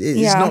 So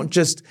it's not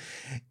just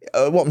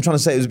what I'm trying to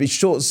say is be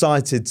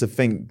short-sighted to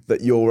think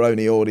that your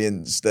only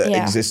audience that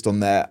exist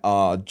on there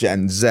are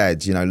Gen Z.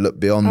 Look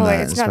beyond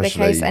that. It's not the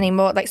case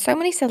anymore. So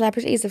many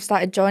celebrities have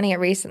started joining it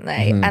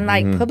recently,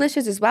 and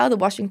publishers as well. The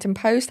Washington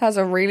Post has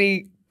a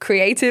really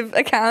creative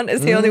account,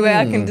 is the only way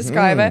I can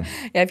describe it.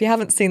 Yeah, if you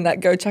haven't seen that,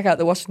 go check out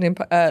the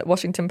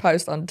Washington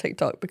Post on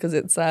TikTok, because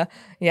it's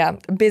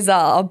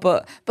bizarre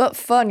but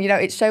fun.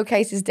 It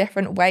showcases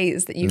different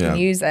ways that you can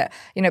use it.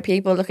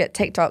 People look at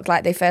TikTok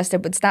like they first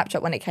did with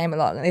Snapchat when it came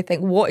along, and they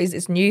think, what is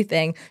this new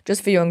thing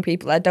just for young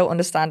people? I don't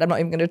understand. I'm not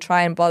even going to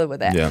try and bother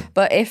with it.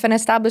 But if an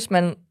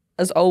establishment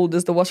as old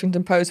as the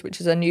Washington Post,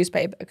 which is a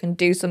newspaper, can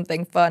do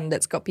something fun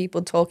that's got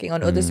people talking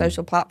on other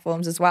social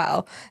platforms as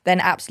well, then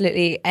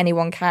absolutely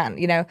anyone can.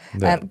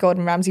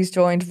 Gordon Ramsay's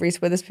joined,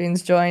 Reese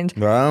Witherspoon's joined.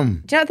 Wow. Do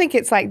you not think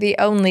it's the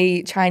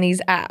only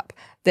Chinese app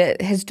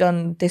that has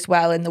done this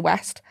well in the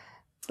West?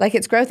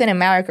 Its growth in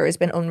America has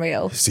been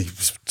unreal. See,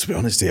 to be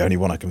honest, the only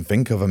one I can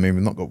think of. I mean,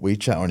 we've not got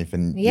WeChat or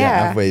anything yet,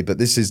 have we? But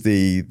this is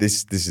the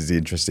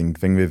interesting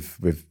thing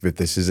with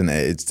this, isn't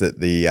it? It's that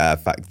the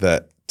fact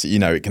that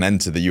it can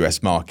enter the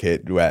US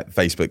market where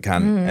Facebook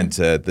can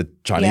enter the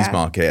Chinese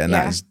market, and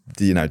that's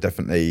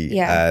definitely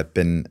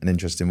been an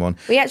interesting one.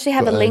 We actually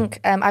have a link.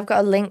 I've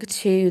got a link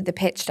to the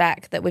pitch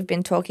deck that we've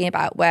been talking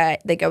about, where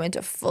they go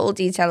into full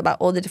detail about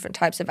all the different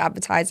types of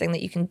advertising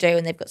that you can do,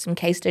 and they've got some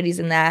case studies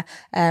in there.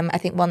 I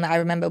think one that I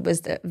remember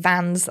was the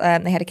Vans.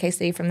 They had a case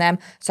study from them,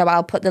 so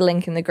I'll put the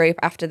link in the group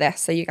after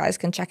this, so you guys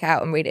can check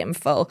out and read it in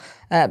full,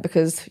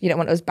 because you don't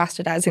want us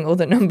bastardizing all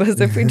the numbers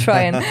if we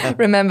try and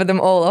remember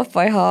them all off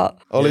by heart.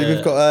 Ollie,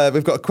 we've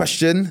got a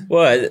question.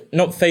 Well,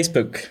 not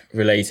Facebook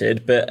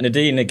related, but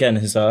Nadine again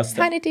has asked.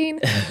 Hi, Nadine.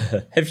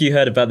 Have you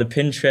heard about the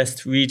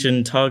Pinterest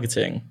region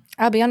targeting?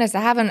 I'll be honest,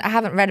 I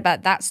haven't read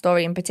about that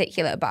story in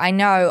particular, but I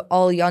know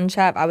Ol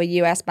Yonchev, our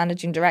US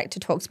managing director,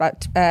 talks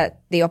about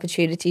the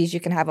opportunities you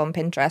can have on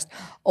Pinterest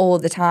all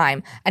the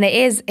time, and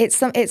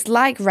it's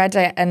like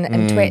Reddit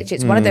and Twitch.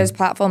 It's one of those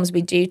platforms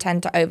we do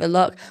tend to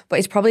overlook, but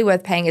it's probably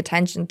worth paying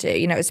attention to.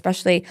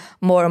 especially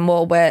more and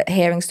more we're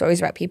hearing stories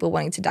about people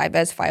wanting to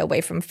diversify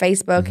away from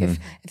Facebook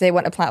if they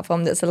want a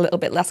platform that's a little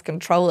bit less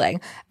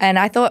controlling. And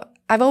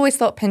I've always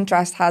thought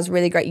Pinterest has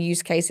really great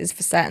use cases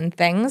for certain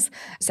things.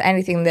 So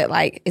anything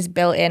that is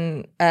built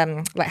in,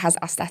 has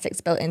aesthetics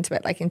built into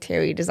it, like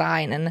interior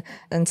design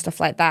and stuff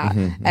like that.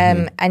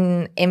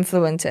 And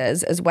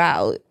influencers as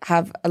well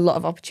have a lot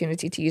of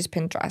opportunity to use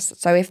Pinterest.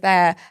 So if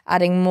they're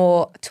adding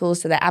more tools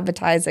to their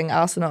advertising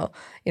arsenal,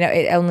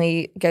 it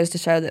only goes to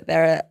show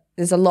that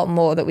there's a lot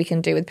more that we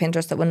can do with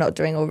Pinterest that we're not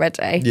doing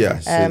already.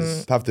 Yes, I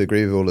have to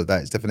agree with all of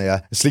that. It's definitely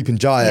a sleeping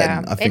giant.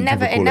 Yeah. I think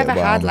it never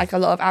had a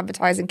lot of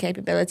advertising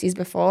capabilities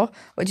before,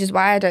 which is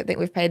why I don't think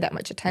we've paid that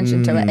much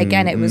attention to it.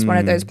 Again, it was one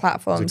of those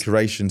platforms. It's a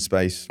curation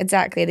space.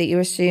 Exactly, that you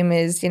assume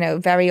is,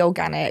 very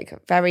organic,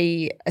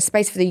 very a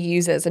space for the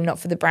users and not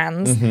for the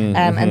brands,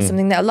 and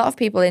something that a lot of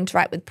people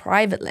interact with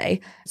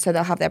privately. So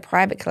they'll have their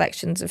private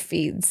collections of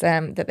feeds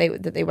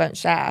that they won't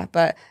share.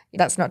 But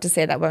that's not to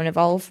say that won't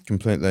evolve.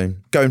 Completely.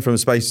 Going from a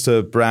space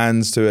to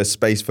brands to a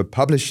space for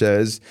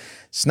publishers,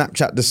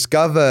 Snapchat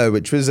Discover,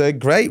 which was a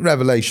great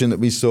revelation that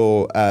we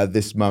saw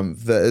this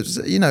month, that is,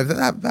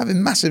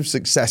 having massive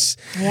success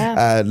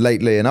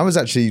lately. And I was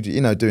actually,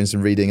 doing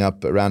some reading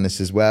up around this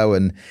as well.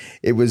 And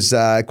it was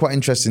quite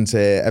interesting to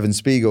hear Evan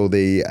Spiegel,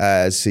 the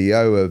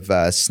CEO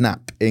of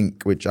Snap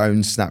Inc., which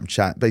owns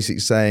Snapchat, basically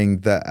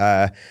saying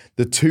that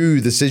the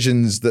two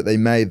decisions that they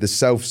made, the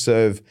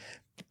self-serve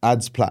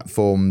ads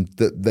platform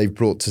that they've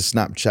brought to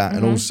Snapchat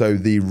and also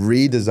the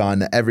redesign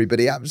that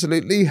everybody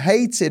absolutely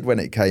hated when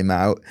it came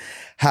out,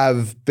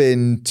 have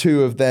been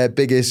two of their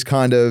biggest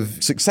kind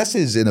of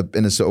successes in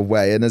a sort of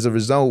way. And as a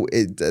result,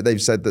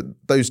 they've said that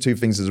those two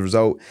things as a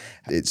result,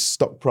 its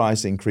stock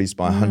price increased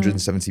by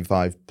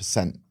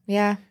 175%.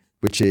 Yeah.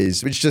 Which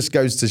just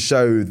goes to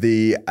show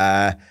the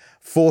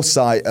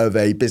foresight of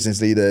a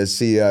business leader,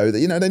 CEO,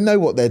 that they know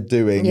what they're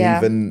doing,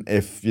 even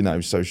if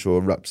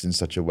social erupts in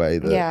such a way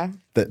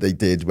that they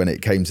did when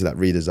it came to that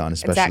redesign,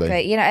 especially.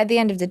 Exactly. At the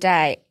end of the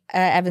day,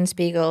 Evan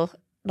Spiegel,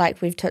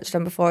 like we've touched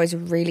on before, is a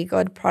really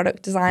good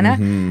product designer.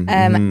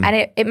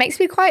 And it makes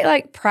me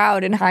quite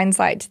proud in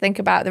hindsight to think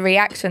about the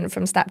reaction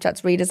from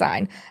Snapchat's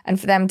redesign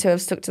and for them to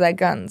have stuck to their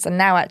guns. And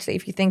now actually,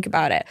 if you think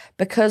about it,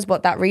 because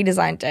what that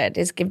redesign did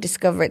is give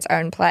Discover its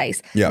own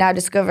place. Now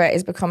Discover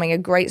is becoming a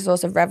great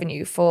source of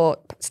revenue for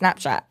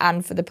Snapchat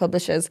and for the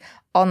publishers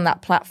on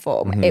that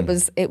platform. It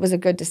was a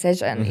good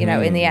decision,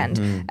 in the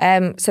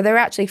end. So there were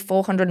actually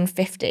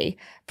 450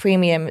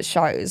 premium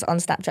shows on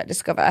Snapchat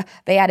Discover.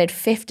 They added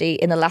 50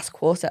 in the last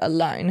quarter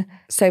alone.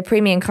 So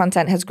premium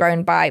content has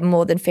grown by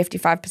more than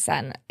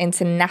 55%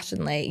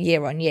 internationally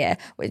year on year,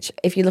 which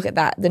if you look at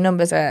that, the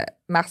numbers are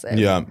massive.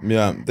 Yeah.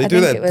 They do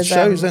their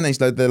shows, don't they?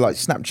 So they're like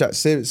Snap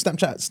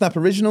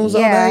Originals, are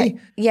they?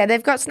 Yeah,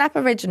 they've got Snap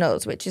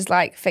Originals, which is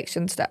like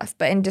fiction stuff.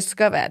 But in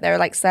Discover, there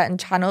are certain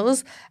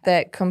channels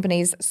that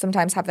companies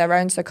sometimes have their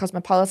own. So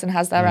Cosmopolitan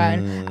has their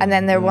own. And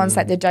then there are ones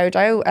like the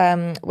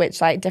Dodo, which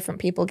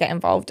different people get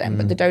involved in.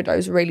 But the Dodo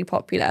is really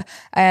popular.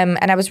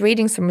 And I was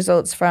reading some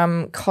results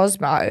from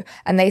Cosmo,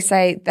 and they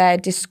say their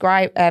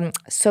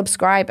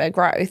subscriber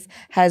growth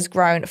has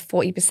grown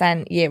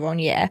 40% year on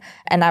year.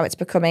 And now it's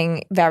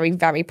becoming very,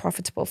 very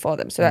profitable for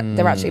them. So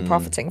they're actually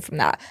profiting from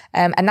that.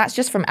 And that's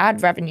just from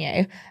ad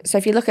revenue. So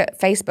if you look at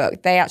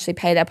Facebook, they actually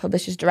pay their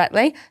publishers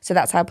directly. So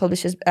that's how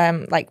publishers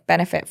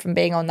benefit from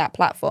being on that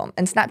platform.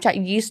 And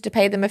Snapchat used to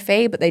pay them a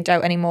fee, but they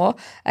don't anymore.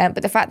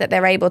 But the fact that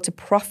they're able to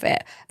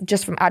profit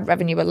just from ad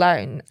revenue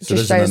alone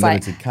just shows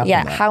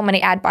how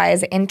many ad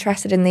buyers are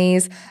interested in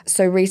these.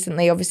 So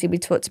recently, obviously, we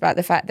talked about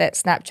the fact that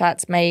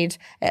Snapchat's made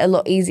it a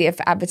lot easier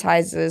for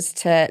advertisers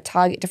to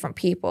target different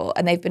people.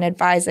 And they've been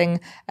advising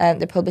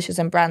the publishers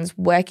and brands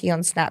working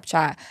on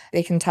Snapchat.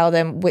 They can tell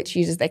them which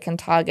users they can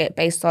target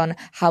based on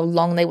how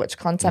long they watch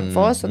content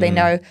for. So they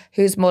know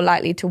who's more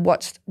likely to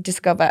watch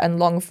Discover and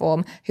long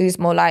form, who's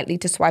more likely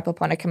to swipe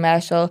up on a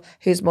commercial,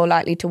 who's more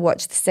likely to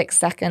watch the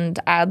 6-second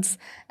ads.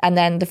 And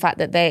then the fact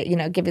that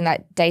they're, giving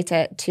that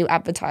data to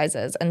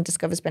advertisers, and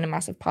Discover's been a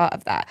massive part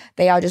of that.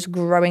 They are just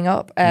growing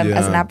up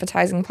as an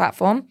advertising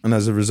platform. And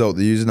as a result,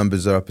 the user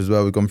numbers are up as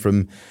well. We've gone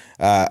from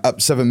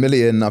up 7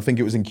 million, I think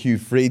it was in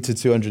Q3, to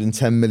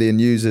 210 million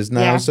users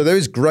now. So there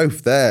is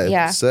growth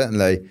there,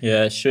 certainly.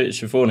 Yeah,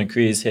 Siobhan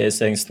agrees here,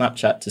 saying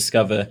Snapchat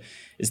Discover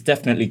is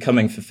definitely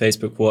coming for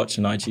Facebook Watch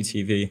and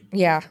IGTV.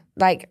 Yeah,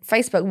 like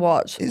Facebook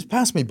Watch. It's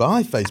passed me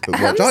by, Facebook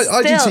Watch.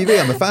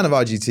 IGTV, I'm a fan of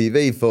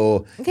IGTV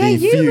for the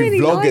few really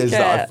vloggers like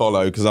that I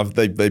follow, because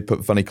they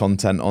put funny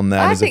content on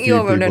there. I think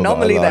you're an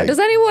anomaly there. Does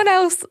anyone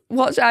else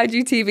watch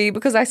IGTV?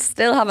 Because I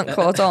still haven't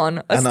caught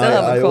on.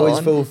 I always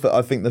fall for,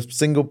 I think the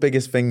single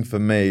biggest thing for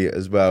me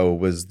as well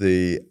was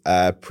the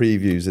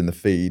previews in the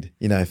feed.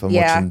 If I'm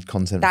watching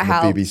content from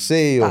the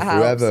BBC or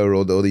whoever,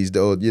 or these,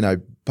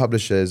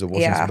 publishers or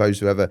Washington Post,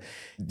 whoever,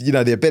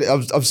 the ability.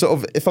 I'm sort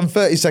of, if I'm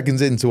 30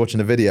 seconds into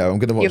watching a video, I'm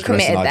going to watch the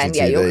rest of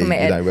IGTV. You're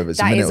committed. Whether it's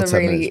a minute or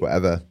 10 minutes,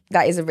 whatever.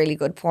 That is a really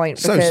good point.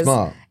 So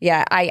smart.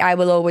 Yeah, I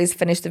will always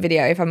finish the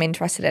video if I'm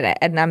interested in it,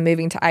 and I'm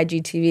moving to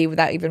IGTV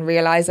without even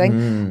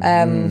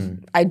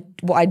realizing.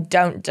 What I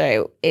don't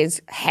do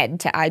is head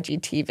to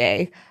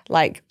IGTV,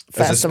 like,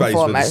 first and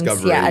foremost.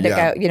 I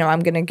don't go, I'm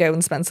going to go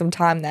and spend some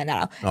time there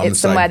now. It's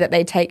somewhere that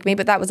they take me.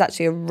 But that was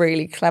actually a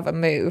really clever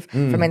move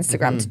from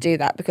Instagram to do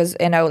that, because,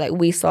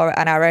 we saw it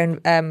on our own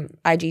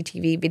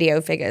IGTV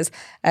video figures.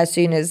 As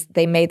soon as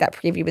they made that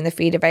preview in the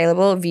feed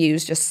available,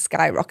 views just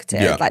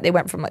skyrocketed. Yeah. Like, they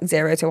went from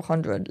 0 to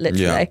 100,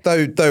 literally.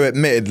 Yeah. Though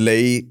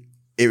admittedly,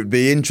 it would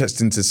be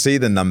interesting to see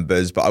the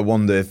numbers, but I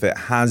wonder if it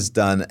has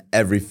done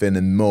everything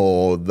and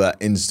more that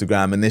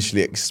Instagram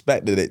initially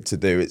expected it to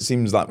do. It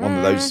seems like one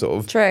of those sort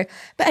of... True.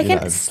 But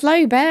again,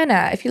 slow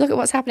burner. If you look at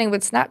what's happening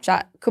with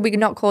Snapchat, could we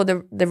not call the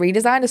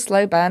redesign a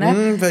slow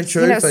burner? Very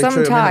true. Very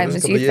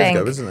sometimes true. you think...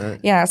 Ago, isn't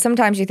it? Yeah,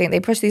 sometimes you think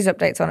they push these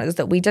updates on us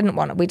that we didn't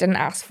want, we didn't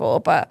ask for,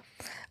 but...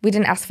 We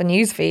didn't ask for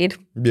newsfeed.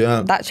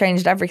 Yeah. That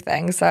changed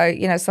everything. So,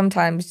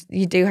 sometimes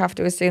you do have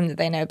to assume that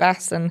they know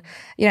best. And,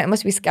 it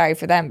must be scary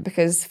for them,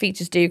 because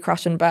features do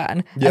crash and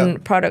burn,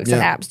 and products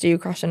and apps do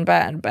crash and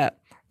burn. But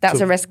that's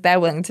a risk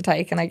they're willing to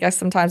take. And I guess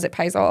sometimes it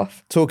pays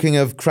off. Talking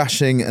of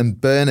crashing and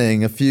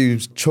burning, a few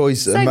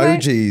choice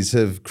emojis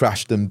have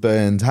crashed and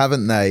burned,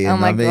 haven't they?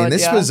 And God,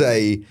 this was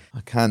I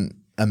can't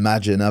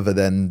imagine other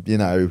than,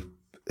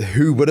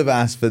 who would have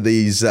asked for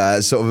these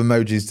sort of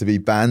emojis to be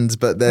banned?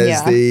 But there's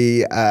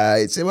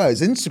it's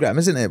Instagram,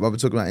 isn't it? While we're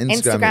talking about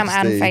Instagram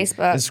and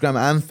Facebook. Instagram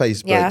and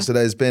Facebook. Yeah. So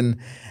there's been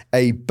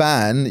a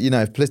ban,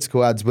 if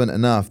political ads weren't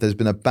enough, there's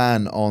been a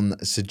ban on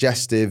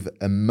suggestive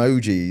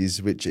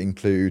emojis, which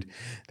include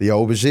the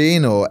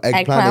aubergine or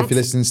eggplant if you're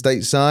listening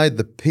stateside,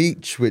 the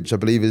peach, which I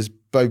believe is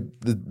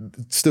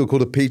still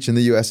called a peach in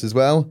the US as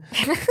well.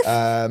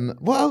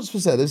 What else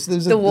was there? There's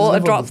the water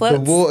droplets.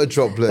 The water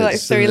droplets. Like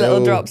 3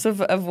 little drops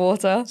of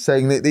water.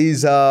 Saying that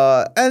these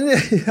are... And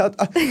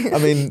I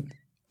mean,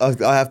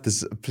 I have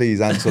to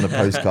please answer on a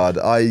postcard.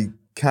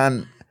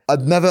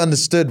 I'd never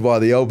understood why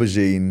the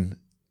aubergine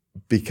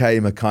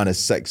became a kind of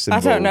sex symbol.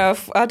 I don't know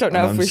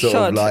if we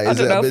should. I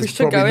don't know if we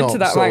should go into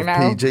that right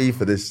now. PG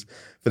for this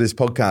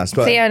podcast,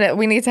 but Fiona,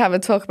 we need to have a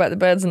talk about the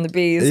birds and the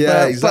bees.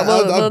 Yeah, exactly.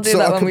 But we'll do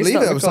that when we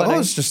start recording. I was like,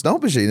 it's just an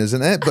aubergine,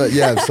 isn't it? But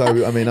yeah, so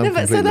I mean, I'm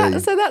completely...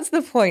 So that's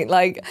the point.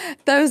 Like,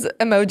 those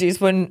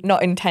emojis were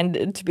not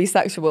intended to be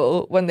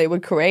sexual when they were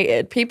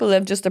created. People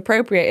have just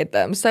appropriated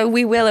them. So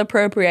we will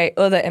appropriate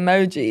other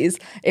emojis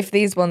if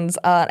these ones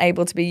aren't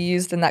able to be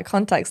used in that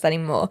context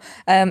anymore.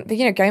 But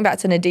going back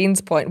to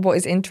Nadine's point, what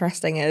is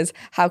interesting is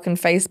how can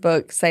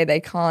Facebook say they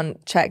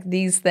can't check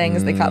these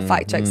things, they can't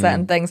fact check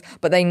certain things,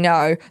 but they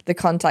know the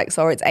context,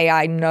 or its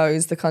AI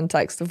knows the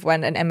context of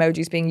when an emoji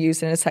is being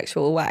used in a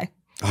sexual way.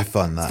 I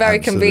find that it's very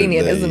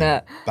convenient, isn't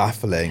it?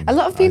 Baffling. A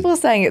lot of people are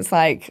saying it's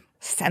like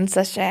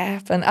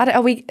censorship, and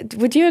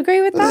would you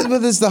agree with that? Well,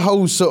 there's the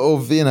whole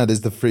sort of, there's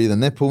the free the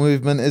nipple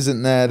movement,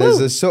 isn't there? There's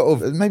a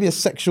sort of maybe a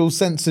sexual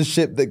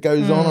censorship that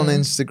goes on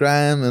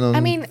Instagram and on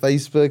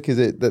Facebook. Is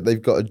it that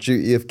they've got a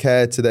duty of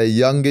care to their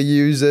younger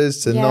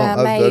users to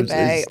not? Maybe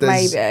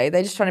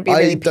they're just trying to be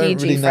really PG friendly. I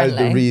don't really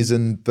know the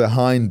reason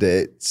behind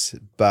it,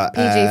 but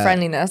PG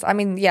friendliness. I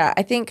mean,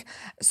 I think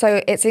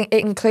so.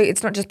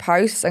 It's not just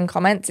posts and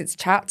comments; it's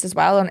chats as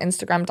well on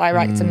Instagram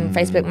Direct and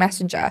Facebook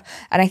Messenger.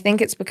 And I think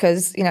it's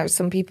because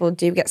some people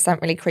do get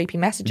sent really creepy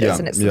messages,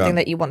 and it's something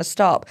that you want to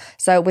stop.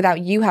 So without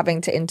you having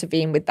to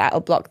intervene with that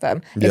or block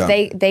them,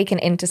 if they can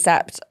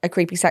intercept a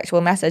creepy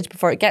sexual message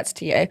before it gets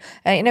to you,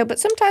 but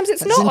sometimes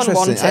it's not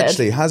unwanted.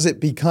 Actually, has it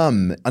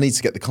become? I need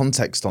to get the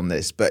context on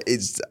this, but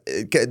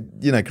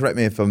correct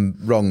me if I'm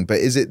wrong. But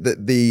is it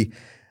that the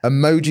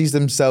emojis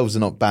themselves are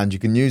not banned? You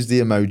can use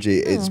the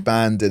emoji. It's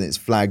banned and it's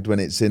flagged when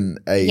it's in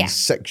a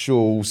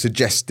sexual,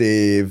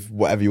 suggestive,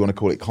 whatever you want to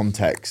call it,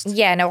 context.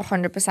 Yeah, no,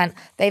 100%.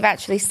 They've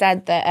actually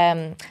said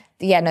that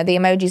the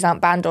emojis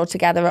aren't banned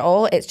altogether at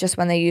all. It's just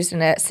when they're used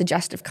in a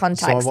suggestive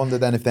context. So I wonder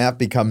then if they have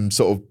become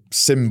sort of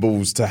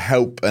symbols to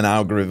help an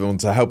algorithm,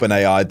 to help an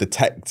AI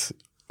detect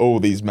all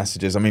these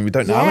messages. I mean, we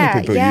don't know how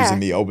many people are using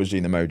the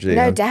aubergine emoji.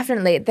 No,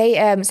 definitely. They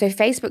so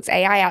Facebook's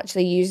AI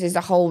actually uses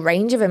a whole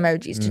range of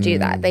emojis to do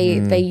that.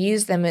 They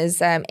use them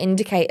as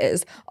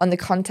indicators on the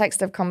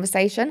context of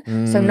conversation.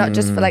 So not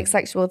just for like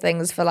sexual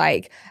things, for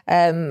like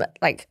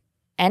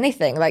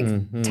anything, like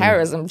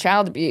terrorism,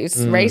 child abuse,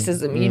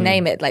 racism, you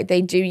name it. Like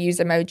they do use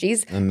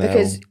emojis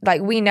because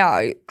like we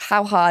know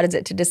how hard is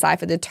it to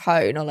decipher the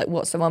tone or like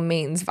what someone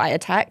means via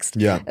text.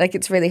 Yeah. Like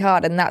it's really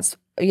hard, and that's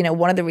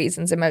one of the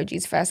reasons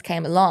emojis first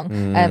came along.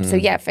 So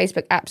yeah,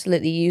 Facebook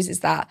absolutely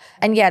uses that.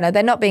 And yeah, no,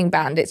 they're not being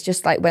banned. It's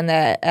just like when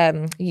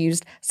they're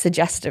used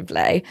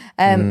suggestively.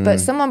 But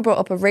someone brought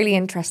up a really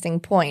interesting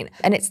point,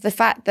 and it's the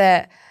fact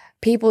that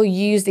people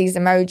use these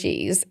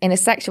emojis in a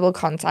sexual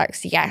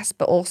context, yes,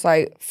 but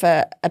also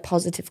for a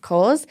positive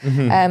cause.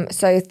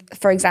 So,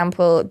 for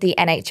example, the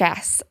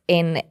NHS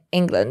in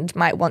England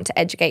might want to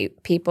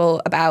educate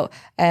people about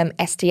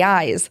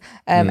STIs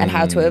and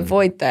how to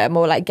avoid them,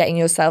 or like getting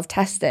yourself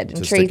tested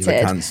and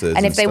treated.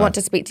 And if they want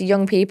to speak to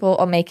young people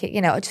or make it,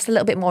 just a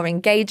little bit more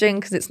engaging,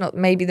 because it's not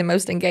maybe the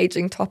most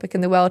engaging topic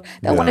in the world,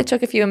 they'll want to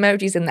chuck a few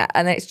emojis in that.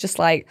 And it's just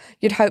like,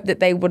 you'd hope that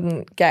they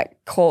wouldn't get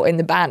caught in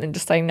the ban and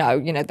just say, no,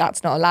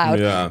 that's not allowed.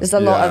 There's a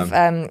lot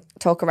of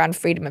talk around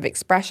freedom of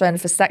expression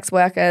for sex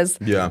workers,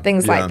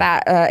 things like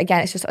that. Again,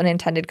 it's just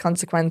unintended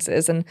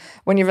consequences. And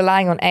when you're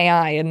relying on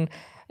AI and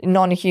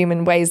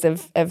non-human ways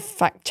of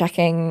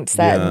fact-checking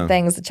certain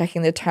things,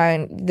 checking the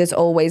tone, there's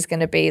always going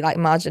to be like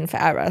margin for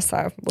error.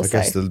 So we'll see.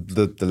 I guess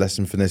the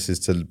lesson from this is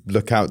to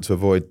look out to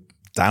avoid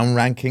down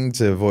ranking,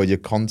 to avoid your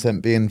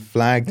content being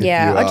flagged.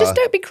 Yeah, or just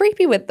don't be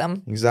creepy with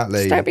them. Exactly.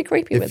 Just don't be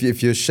creepy with them.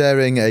 If you're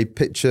sharing a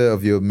picture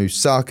of your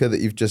moussaka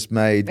that you've just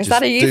made, is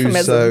that a euphemism?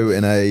 Do so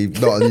in a,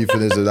 not a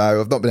euphemism,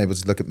 no, I've not been able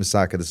to look at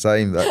moussaka the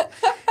same, but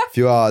if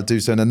you are, do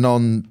so in a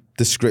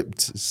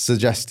nondescript,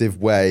 suggestive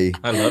way.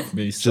 I love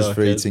moussaka. Just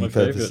for eating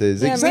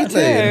purposes. Yeah,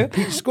 exactly. And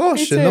peach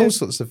squash and all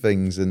sorts of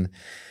things. And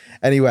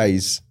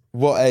anyways,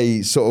 what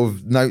a sort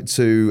of note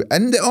to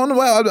end it on.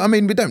 Well, I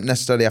mean, we don't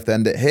necessarily have to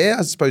end it here.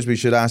 I suppose we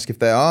should ask if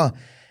there are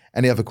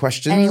any other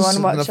questions.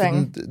 Anyone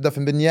watching?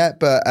 Nothing been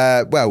yet. But,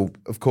 well,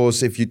 of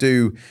course, if you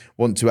do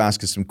want to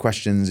ask us some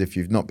questions, if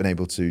you've not been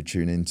able to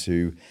tune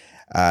into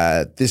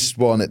this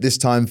one at this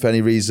time for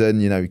any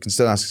reason, you can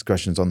still ask us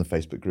questions on the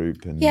Facebook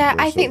group. And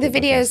I think the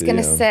video is going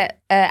to sit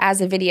as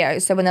a video.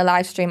 So when the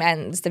live stream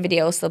ends, the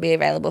video will still be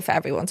available for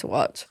everyone to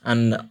watch.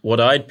 And what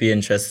I'd be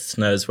interested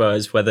to know as well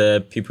is whether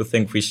people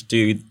think we should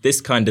do this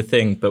kind of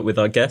thing, but with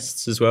our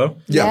guests as well.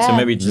 Yeah. So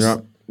maybe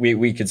just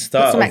we could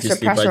start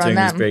obviously by doing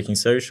these breaking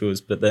socials,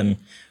 but then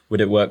would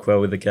it work well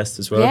with the guest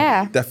as well?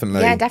 Yeah. Definitely.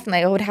 Yeah,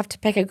 definitely. I would have to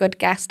pick a good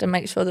guest and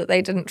make sure that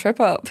they didn't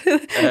trip up.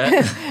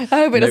 I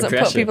hope it doesn't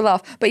put people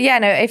off. But yeah,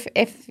 no,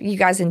 if you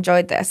guys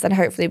enjoyed this, then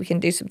hopefully we can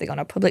do something on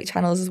our public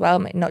channels as well,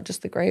 not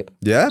just the group.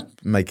 Yeah,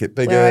 make it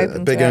bigger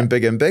and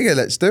bigger.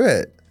 Let's do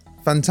it.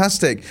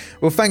 Fantastic.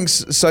 Well,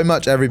 thanks so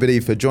much, everybody,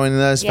 for joining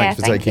us. Thanks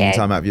for taking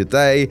time out of your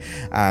day.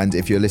 And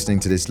if you're listening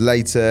to this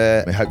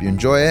later, we hope you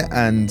enjoy it.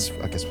 And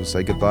I guess we'll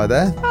say goodbye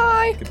there.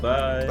 Bye.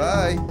 Goodbye.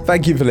 Bye.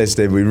 Thank you for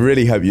listening. We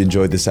really hope you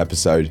enjoyed this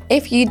episode.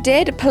 If you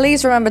did,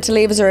 please remember to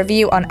leave us a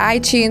review on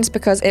iTunes,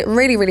 because it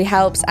really, really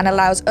helps and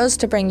allows us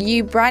to bring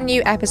you brand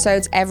new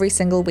episodes every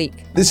single week.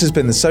 This has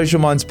been the Social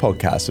Minds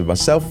Podcast with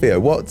myself, Theo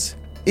Watt,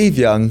 Eve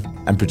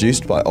Young, and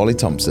produced by Ollie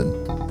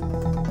Thompson.